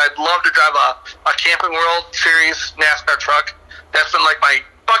thing is I'd love to drive a Camping World Series NASCAR truck. That's been like my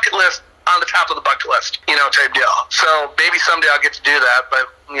bucket list. On the top of the bucket list, type deal. So maybe someday I'll get to do that, but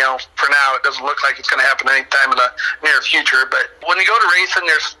for now it doesn't look like it's going to happen anytime in the near future. But when you go to racing,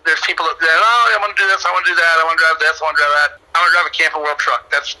 there's people that I want to do this, I want to do that, I want to drive this, I want to drive that. I want to drive a Camping World truck.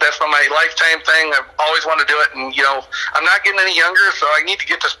 That's my lifetime thing. I've always wanted to do it, and I'm not getting any younger, so I need to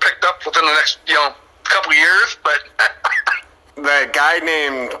get this picked up within the next couple years. But that guy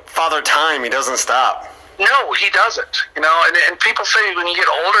named Father Time, he doesn't stop. No, he doesn't. And people say when you get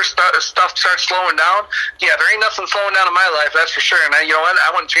older, stuff starts slowing down. Yeah, there ain't nothing slowing down in my life, that's for sure. And I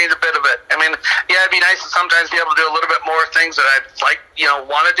wouldn't change a bit of it. I mean, yeah, it'd be nice to sometimes be able to do a little bit more things that I'd like,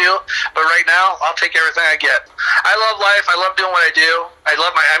 want to do. But right now, I'll take everything I get. I love life. I love doing what I do. I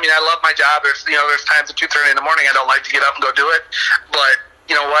love my job. There's times at 2:30 in the morning I don't like to get up and go do it. But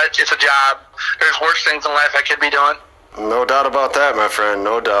you know what? It's a job. There's worse things in life I could be doing. No doubt about that, my friend.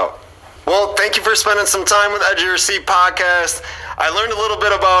 No doubt. Well, thank you for spending some time with Edge of Your Seat podcast. I learned a little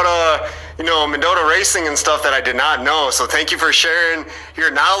bit about, Mendota racing and stuff that I did not know. So thank you for sharing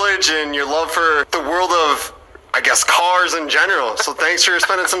your knowledge and your love for the world of, I guess, cars in general. So thanks for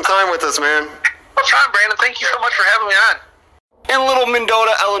spending some time with us, man. Well, Sean, Brandon, thank you so much for having me on. In little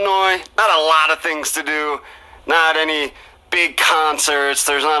Mendota, Illinois, not a lot of things to do. Not any big concerts.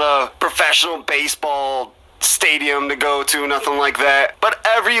 There's not a professional baseball stadium to go to, nothing like that. But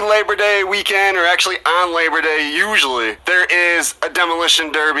every Labor Day weekend, or actually on Labor Day usually, there is a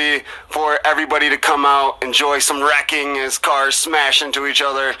demolition derby for everybody to come out, enjoy some wrecking as cars smash into each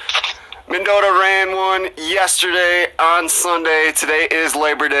other. Mendota ran one yesterday on Sunday. Today is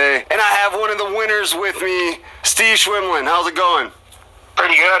Labor Day. And I have one of the winners with me, Steve Schwimlin. How's it going?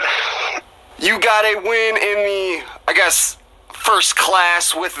 Pretty good. You got a win in the, I guess, first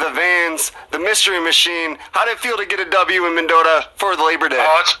class with the Vans, the Mystery Machine. How did it feel to get a W in Mendota for the Labor Day?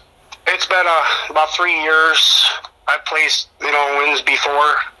 Oh, it's been about 3 years. I've placed, wins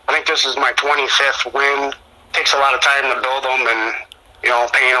before. I think this is my 25th win. Takes a lot of time to build them and,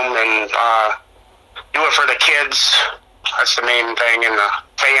 paint them and do it for the kids. That's the main thing. And the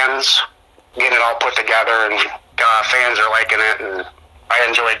fans, getting it all put together, and fans are liking it, and I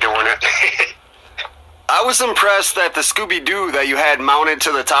enjoy doing it. I was impressed that the Scooby-Doo that you had mounted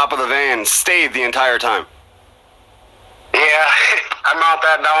to the top of the van stayed the entire time. Yeah, I mount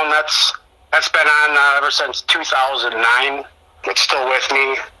that down. That's been on ever since 2009. It's still with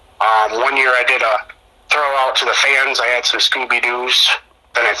me. 1 year I did a throw out to the fans. I had some Scooby-Doos.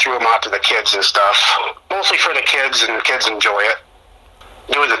 Then I threw them out to the kids and stuff. Mostly for the kids, and the kids enjoy it.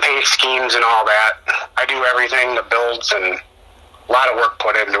 Doing the paint schemes and all that. I do everything, the builds, and a lot of work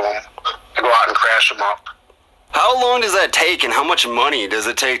put into them. I go out and crash them up. How long does that take, and how much money does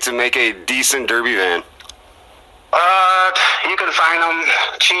it take to make a decent derby van? You can find them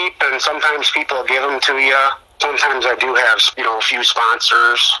cheap, and sometimes people give them to you. Sometimes I do have, a few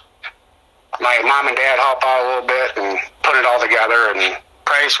sponsors. My mom and dad help out a little bit and put it all together. And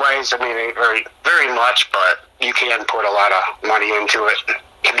price-wise, it ain't very, very much, but you can put a lot of money into it. It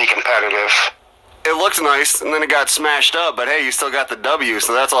can be competitive. It looked nice, and then it got smashed up, but hey, you still got the W,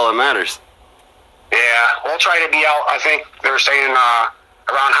 so that's all that matters. Yeah, we'll try to be out. I think they're saying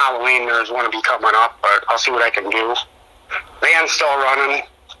around Halloween there's one to be coming up, but I'll see what I can do. Van's still running.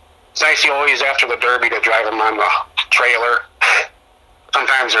 It's nice always after the Derby to drive them on the trailer.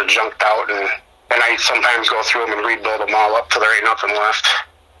 Sometimes they're junked out, and I sometimes go through them and rebuild them all up till there ain't nothing left.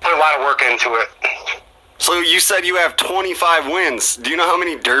 Put a lot of work into it. So you said you have 25 wins. Do you know how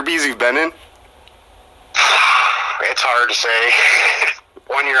many derbies you've been in? It's hard to say.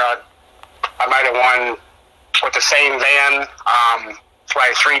 1 year I might have won with the same van.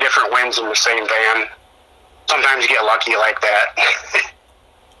 Probably 3 different wins in the same van. Sometimes you get lucky like that.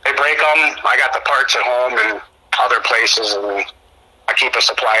 They break them. I got the parts at home and other places, and I keep a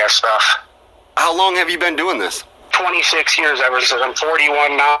supply of stuff. How long have you been doing this? 26 years ever since. I'm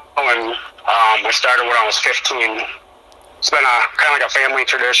 41 now, and I started when I was 15. It's been kind of like a family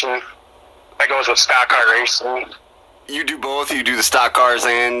tradition. That goes with stock car racing. You do both? You do the stock cars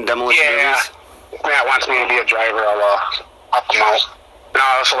and demolition derbies? Matt wants me to be a driver. I'll help him out. And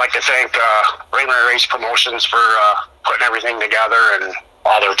I also like to thank Raymer Race Promotions for putting everything together and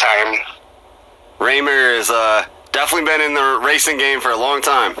all their time. Raymer has definitely been in the racing game for a long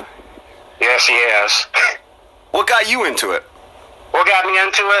time. Yes, he has. What got you into it? What got me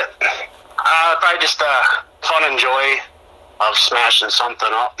into it? Probably just fun and joy of smashing something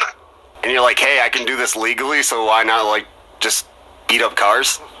up. And you're like, hey, I can do this legally, so why not, just beat up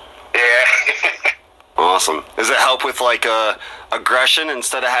cars? Yeah. Awesome. Does it help with, aggression?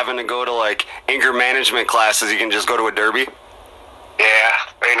 Instead of having to go to, anger management classes, you can just go to a derby? Yeah,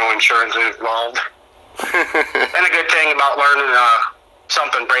 ain't no insurance involved. And a good thing about learning,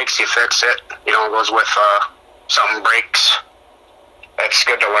 something breaks, you fix it. It goes with something breaks. That's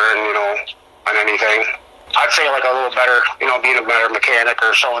good to learn, on anything. I'd say a little better, being a better mechanic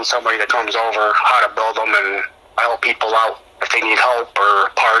or showing somebody that comes over how to build them, and I help people out if they need help or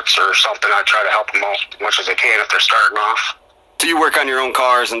parts or something. I try to help them out as much as I can if they're starting off. Do you work on your own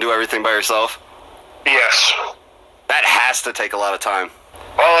cars and do everything by yourself? Yes. That has to take a lot of time.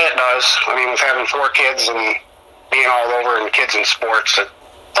 Well, it does. With having 4 kids and being all over and kids in sports, it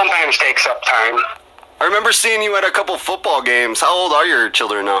sometimes takes up time. I remember seeing you at a couple football games. How old are your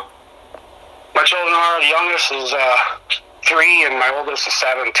children now? My children are, the youngest is 3 and my oldest is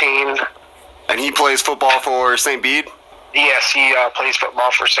 17. And he plays football for St. Bede? Yes, he plays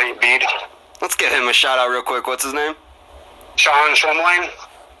football for St. Bede. Let's give him a shout out real quick. What's his name? Sean Schwimline.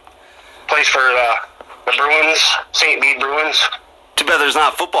 Plays for the Bruins, St. Bede Bruins. Too bad there's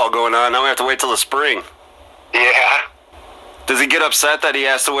not football going on. Now we have to wait till the spring. Yeah. Does he get upset that he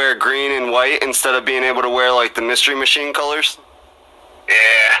has to wear green and white instead of being able to wear, the Mystery Machine colors?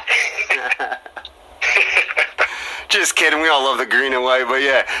 Yeah. Just kidding. We all love the green and white, but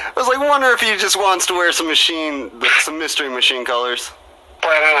yeah. I was wonder if he just wants to wear some Mystery Machine colors.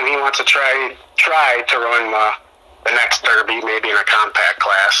 Plan on he wants to try to run the next Derby, maybe in a compact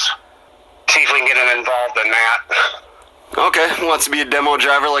class. See if we can get him involved in that. Okay. Wants to be a demo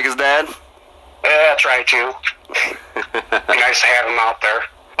driver like his dad? Yeah, try to. Be nice to have him out there.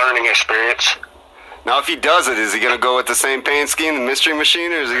 Learning experience. Now, if he does it, is he going to go with the same paint scheme, the Mystery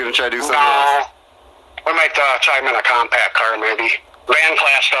Machine, or is he going to try to do something else? We might try him in a compact car, maybe. Van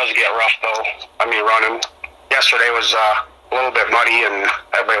class does get rough, though. I mean, running. Yesterday was a little bit muddy, and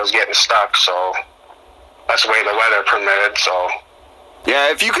everybody was getting stuck, so that's the way the weather permitted, so...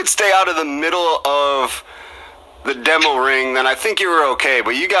 Yeah, if you could stay out of the middle of the demo ring, then I think you were okay,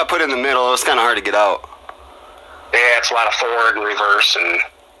 but you got put in the middle. It was kind of hard to get out. Yeah, it's a lot of forward and reverse, and...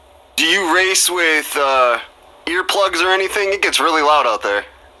 Do you race with earplugs or anything? It gets really loud out there.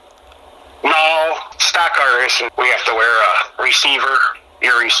 No, stock car racing, we have to wear a receiver,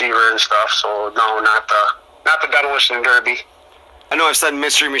 ear receiver and stuff, so no, not the Demolition Derby. I know I've said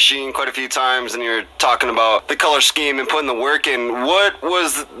Mystery Machine quite a few times, and you're talking about the color scheme and putting the work in. What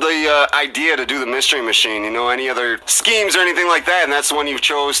was the idea to do the Mystery Machine? You know, any other schemes or anything like that, and that's the one you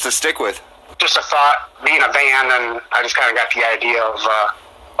chose to stick with? Just a thought, being a van, and I just kind of got the idea of,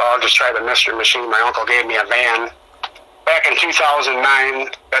 I'll just try the Mystery Machine. My uncle gave me a van. Back in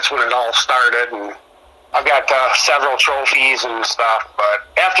 2009, that's when it all started, and I've got several trophies and stuff,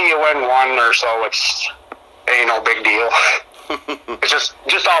 but after you win one or so, it ain't no big deal. It's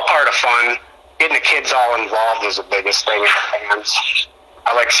just all part of fun. Getting the kids all involved is the biggest thing, and the fans.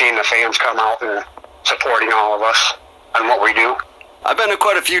 I like seeing the fans come out and supporting all of us and what we do. I've been to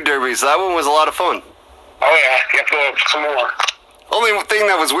quite a few derbies. That one was a lot of fun. Oh yeah, you have to go some more. Only thing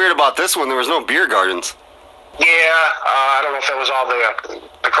that was weird about this one, there was no beer gardens. Yeah, I don't know if it was all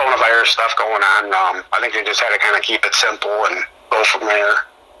the coronavirus stuff going on. I think they just had to kind of keep it simple and go from there.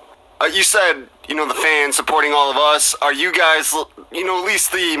 You said, you know, the fans supporting all of us. Are you guys, you know, at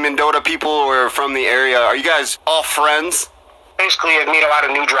least the Mendota people or from the area, are you guys all friends? Basically, I meet a lot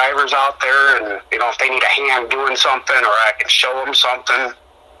of new drivers out there, and, you know, if they need a hand doing something or I can show them something.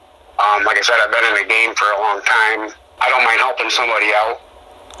 Like I said, I've been in the game for a long time. I don't mind helping somebody out.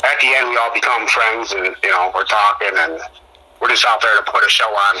 At the end, we all become friends, and, you know, we're talking, and we're just out there to put a show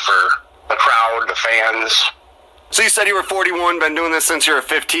on for the crowd, the fans. So you said you were 41, been doing this since you were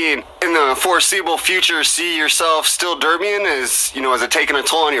 15. In the foreseeable future, see yourself still derbying? Is it taking a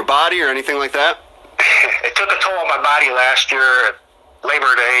toll on your body or anything like that? It took a toll on my body last year at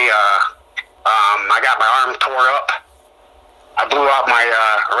Labor Day. I got my arm tore up. I blew out my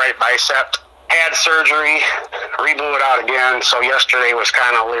right bicep. Had surgery, re-blew it out again, so yesterday was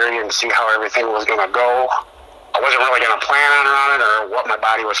kind of leery and see how everything was going to go. I wasn't really going to plan on running or what my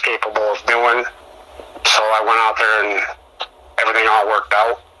body was capable of doing, so I went out there and everything all worked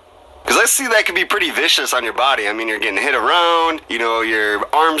out. Because I see that can be pretty vicious on your body. I mean, you're getting hit around, you know, your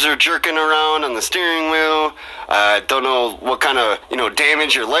arms are jerking around on the steering wheel. Don't know what kind of, you know,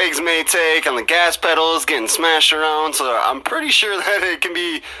 damage your legs may take on the gas pedals, getting smashed around, so I'm pretty sure that it can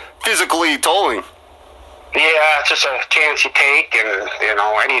be physically tolling. Yeah, it's just a chance you take, and, you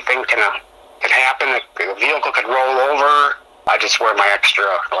know, anything can happen. The vehicle could roll over. I just wear my extra,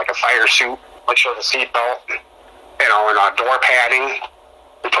 like a fire suit, make sure the seatbelt, you know, and door padding.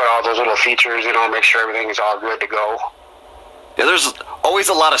 We put all those little features, you know, make sure everything's all good to go. Yeah, there's always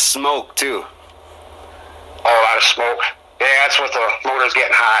a lot of smoke, too. Oh, a lot of smoke. Yeah, that's what the motor's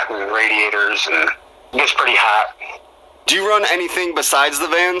getting hot, and radiators, and it gets pretty hot. Do you run anything besides the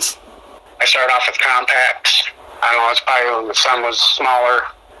vans? I started off with compacts. I don't know, it's probably when the sun was smaller.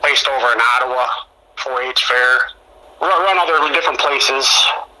 Placed over in Ottawa, 4-H fair. Run other different places.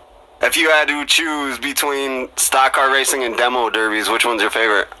 If you had to choose between stock car racing and demo derbies, which one's your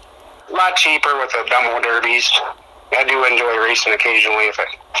favorite? A lot cheaper with the demo derbies. I do enjoy racing occasionally if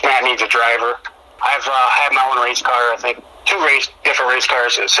Matt needs a driver. I've had my own race car, I think, two different race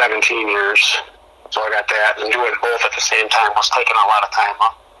cars in 17 years. So I got that, and doing both at the same time was taking a lot of time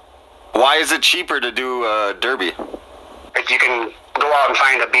up. Why is it cheaper to do a derby? If you can go out and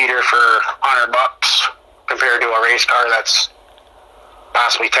find a beater for $100 compared to a race car that's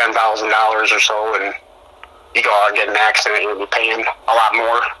possibly $10,000 or so, and you go out and get an accident, you'll be paying a lot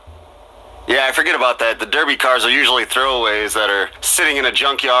more. Yeah, I forget about that. The derby cars are usually throwaways that are sitting in a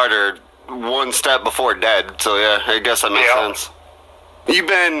junkyard or one step before dead. So yeah, I guess that makes sense. You've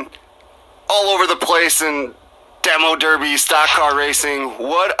been all over the place in demo derby, stock car racing.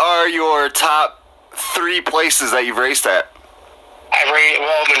 What are your top 3 places that you've raced at?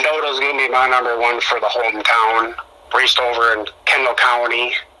 Mendota's going to be my number one for the hometown. Raced over in Kendall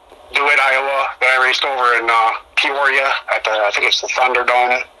County, DeWitt, Iowa. Then I raced over in Peoria at I think it's the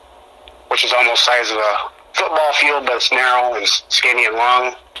Thunderdome, which is almost the size of a football field, but it's narrow and skinny and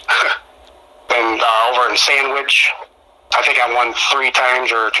long. Then over in Sandwich, I think I won 3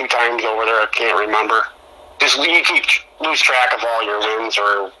 times or 2 times over there. I can't remember. Just you lose track of all your wins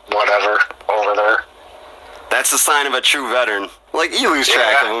or whatever over there. That's the sign of a true veteran. Like, you lose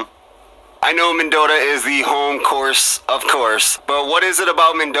track of them. I know Mendota is the home course, of course, but what is it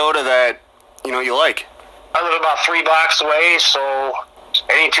about Mendota that, you like? I live about 3 blocks away, so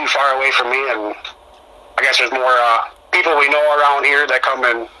it ain't too far away from me, and I guess there's more people we know around here that come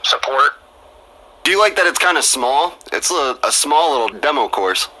and support. Do you like that it's kind of small? It's a small little demo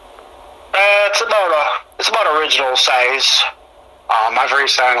course. It's about original size. I've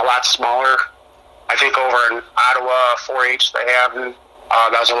raced on a lot smaller. I think over in Ottawa, 4-H they have,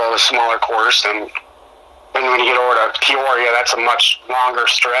 that was a little smaller course, and then when you get over to Peoria, that's a much longer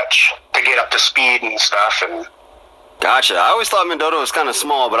stretch to get up to speed and stuff. And Gotcha. I always thought Mendota was kind of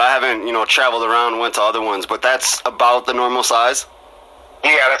small, but I haven't, traveled around and went to other ones, but that's about the normal size?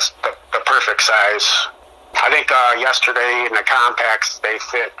 Yeah, that's the perfect size. I think yesterday in the compacts, they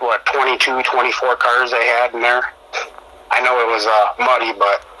fit, 22, 24 cars they had in there. I know it was muddy,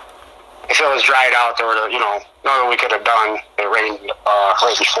 but if it was dried out, there were, nothing we could have done. It rained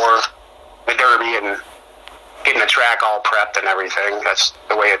right before the Derby and getting the track all prepped and everything. That's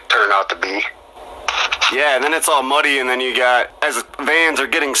the way it turned out to be. Yeah, and then it's all muddy, and then you got, as vans are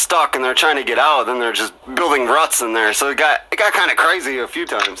getting stuck and they're trying to get out, then they're just building ruts in there. So it got kind of crazy a few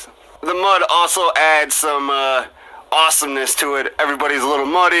times. The mud also adds some awesomeness to it. Everybody's a little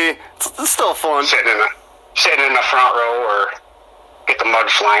muddy. It's still fun. Sitting in the front row or get the mud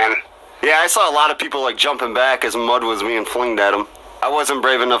flying. Yeah, I saw a lot of people jumping back as mud was being flinged at them. I wasn't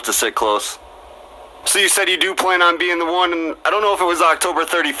brave enough to sit close. So you said you do plan on being the one, and I don't know if it was October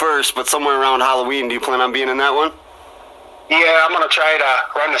 31st, but somewhere around Halloween, do you plan on being in that one? Yeah, I'm going to try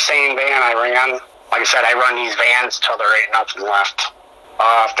to run the same van I ran. Like I said, I run these vans till there ain't nothing left.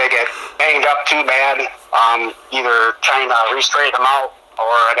 If they get banged up too bad, either trying to re-straighten them out, or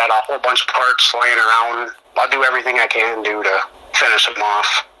I got a whole bunch of parts laying around. I'll do everything I can do to finish them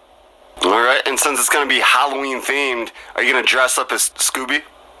off. All right, and since it's going to be Halloween themed, are you going to dress up as Scooby?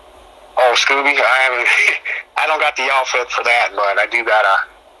 Oh, Scooby? I don't got the outfit for that, but I do got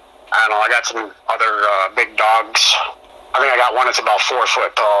I got some other big dogs. I think I got one that's about 4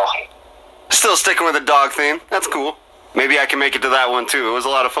 foot tall. Still sticking with the dog theme. That's cool. Maybe I can make it to that one too. It was a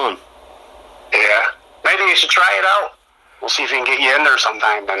lot of fun. Yeah. Maybe you should try it out. We'll see if we can get you in there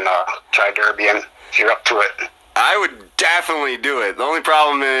sometime and try derbying if you're up to it. I would definitely do it. The only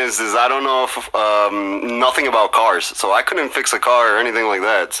problem is I don't know if nothing about cars, so I couldn't fix a car or anything like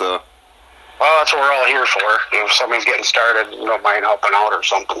that. So. Well, that's what we're all here for. If somebody's getting started, you don't mind helping out or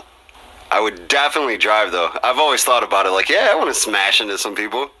something. I would definitely drive though. I've always thought about it. I want to smash into some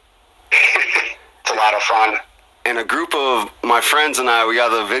people. It's a lot of fun. And a group of my friends and I, we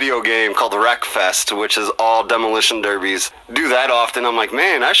got a video game called the Wreck Fest, which is all demolition derbies. Do that often. I'm like,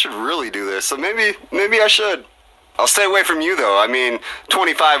 man, I should really do this. So maybe I should. I'll stay away from you, though.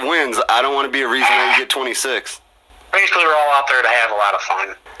 25 wins. I don't want to be a reason that you get 26. Basically, we're all out there to have a lot of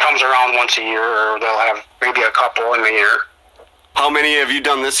fun. Comes around once a year, or they'll have maybe a couple in the year. How many have you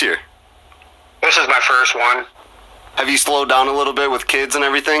done this year? This is my first one. Have you slowed down a little bit with kids and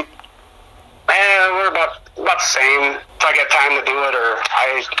everything? We're about the same. If I get time to do it, or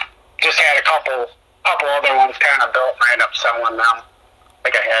I just had a couple other ones kind of built and I ended up selling them. I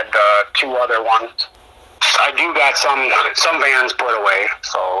think I had 2 other ones. I do got some vans put away,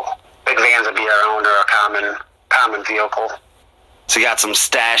 so big vans would be around or a common vehicle. So you got some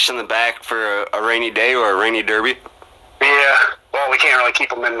stash in the back for a rainy day or a rainy derby? Yeah. Well, we can't really keep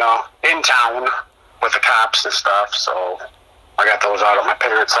them in town with the cops and stuff, so I got those out at my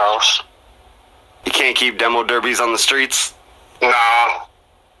parents' house. You can't keep demo derbies on the streets? No.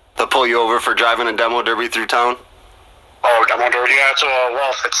 They'll pull you over for driving a demo derby through town? Oh, demo derby? Yeah,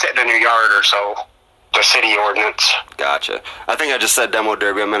 if it's sitting in your yard or so. The city ordinance. Gotcha. I think I just said demo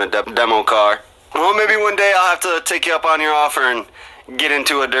derby. I meant a demo car. Well, maybe one day I'll have to take you up on your offer and get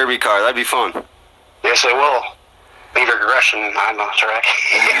into a derby car. That'd be fun. Yes, it will. Leave regression on the track.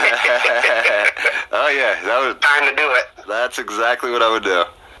 Oh, yeah. Time to do it. That's exactly what I would do.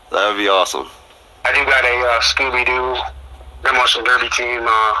 That would be awesome. I do got a Scooby-Doo Demolition Derby team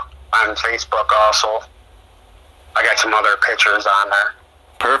on Facebook also. I got some other pictures on there.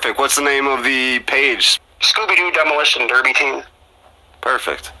 Perfect. What's the name of the page? Scooby-Doo Demolition Derby team.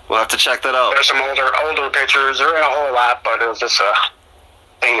 Perfect. We'll have to check that out. There's some older pictures. There ain't a whole lot, but it was just a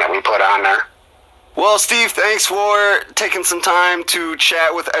thing that we put on there. Well, Steve, thanks for taking some time to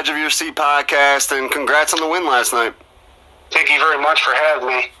chat with Edge of Your Seat podcast, and congrats on the win last night. Thank you very much for having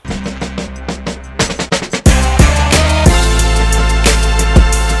me.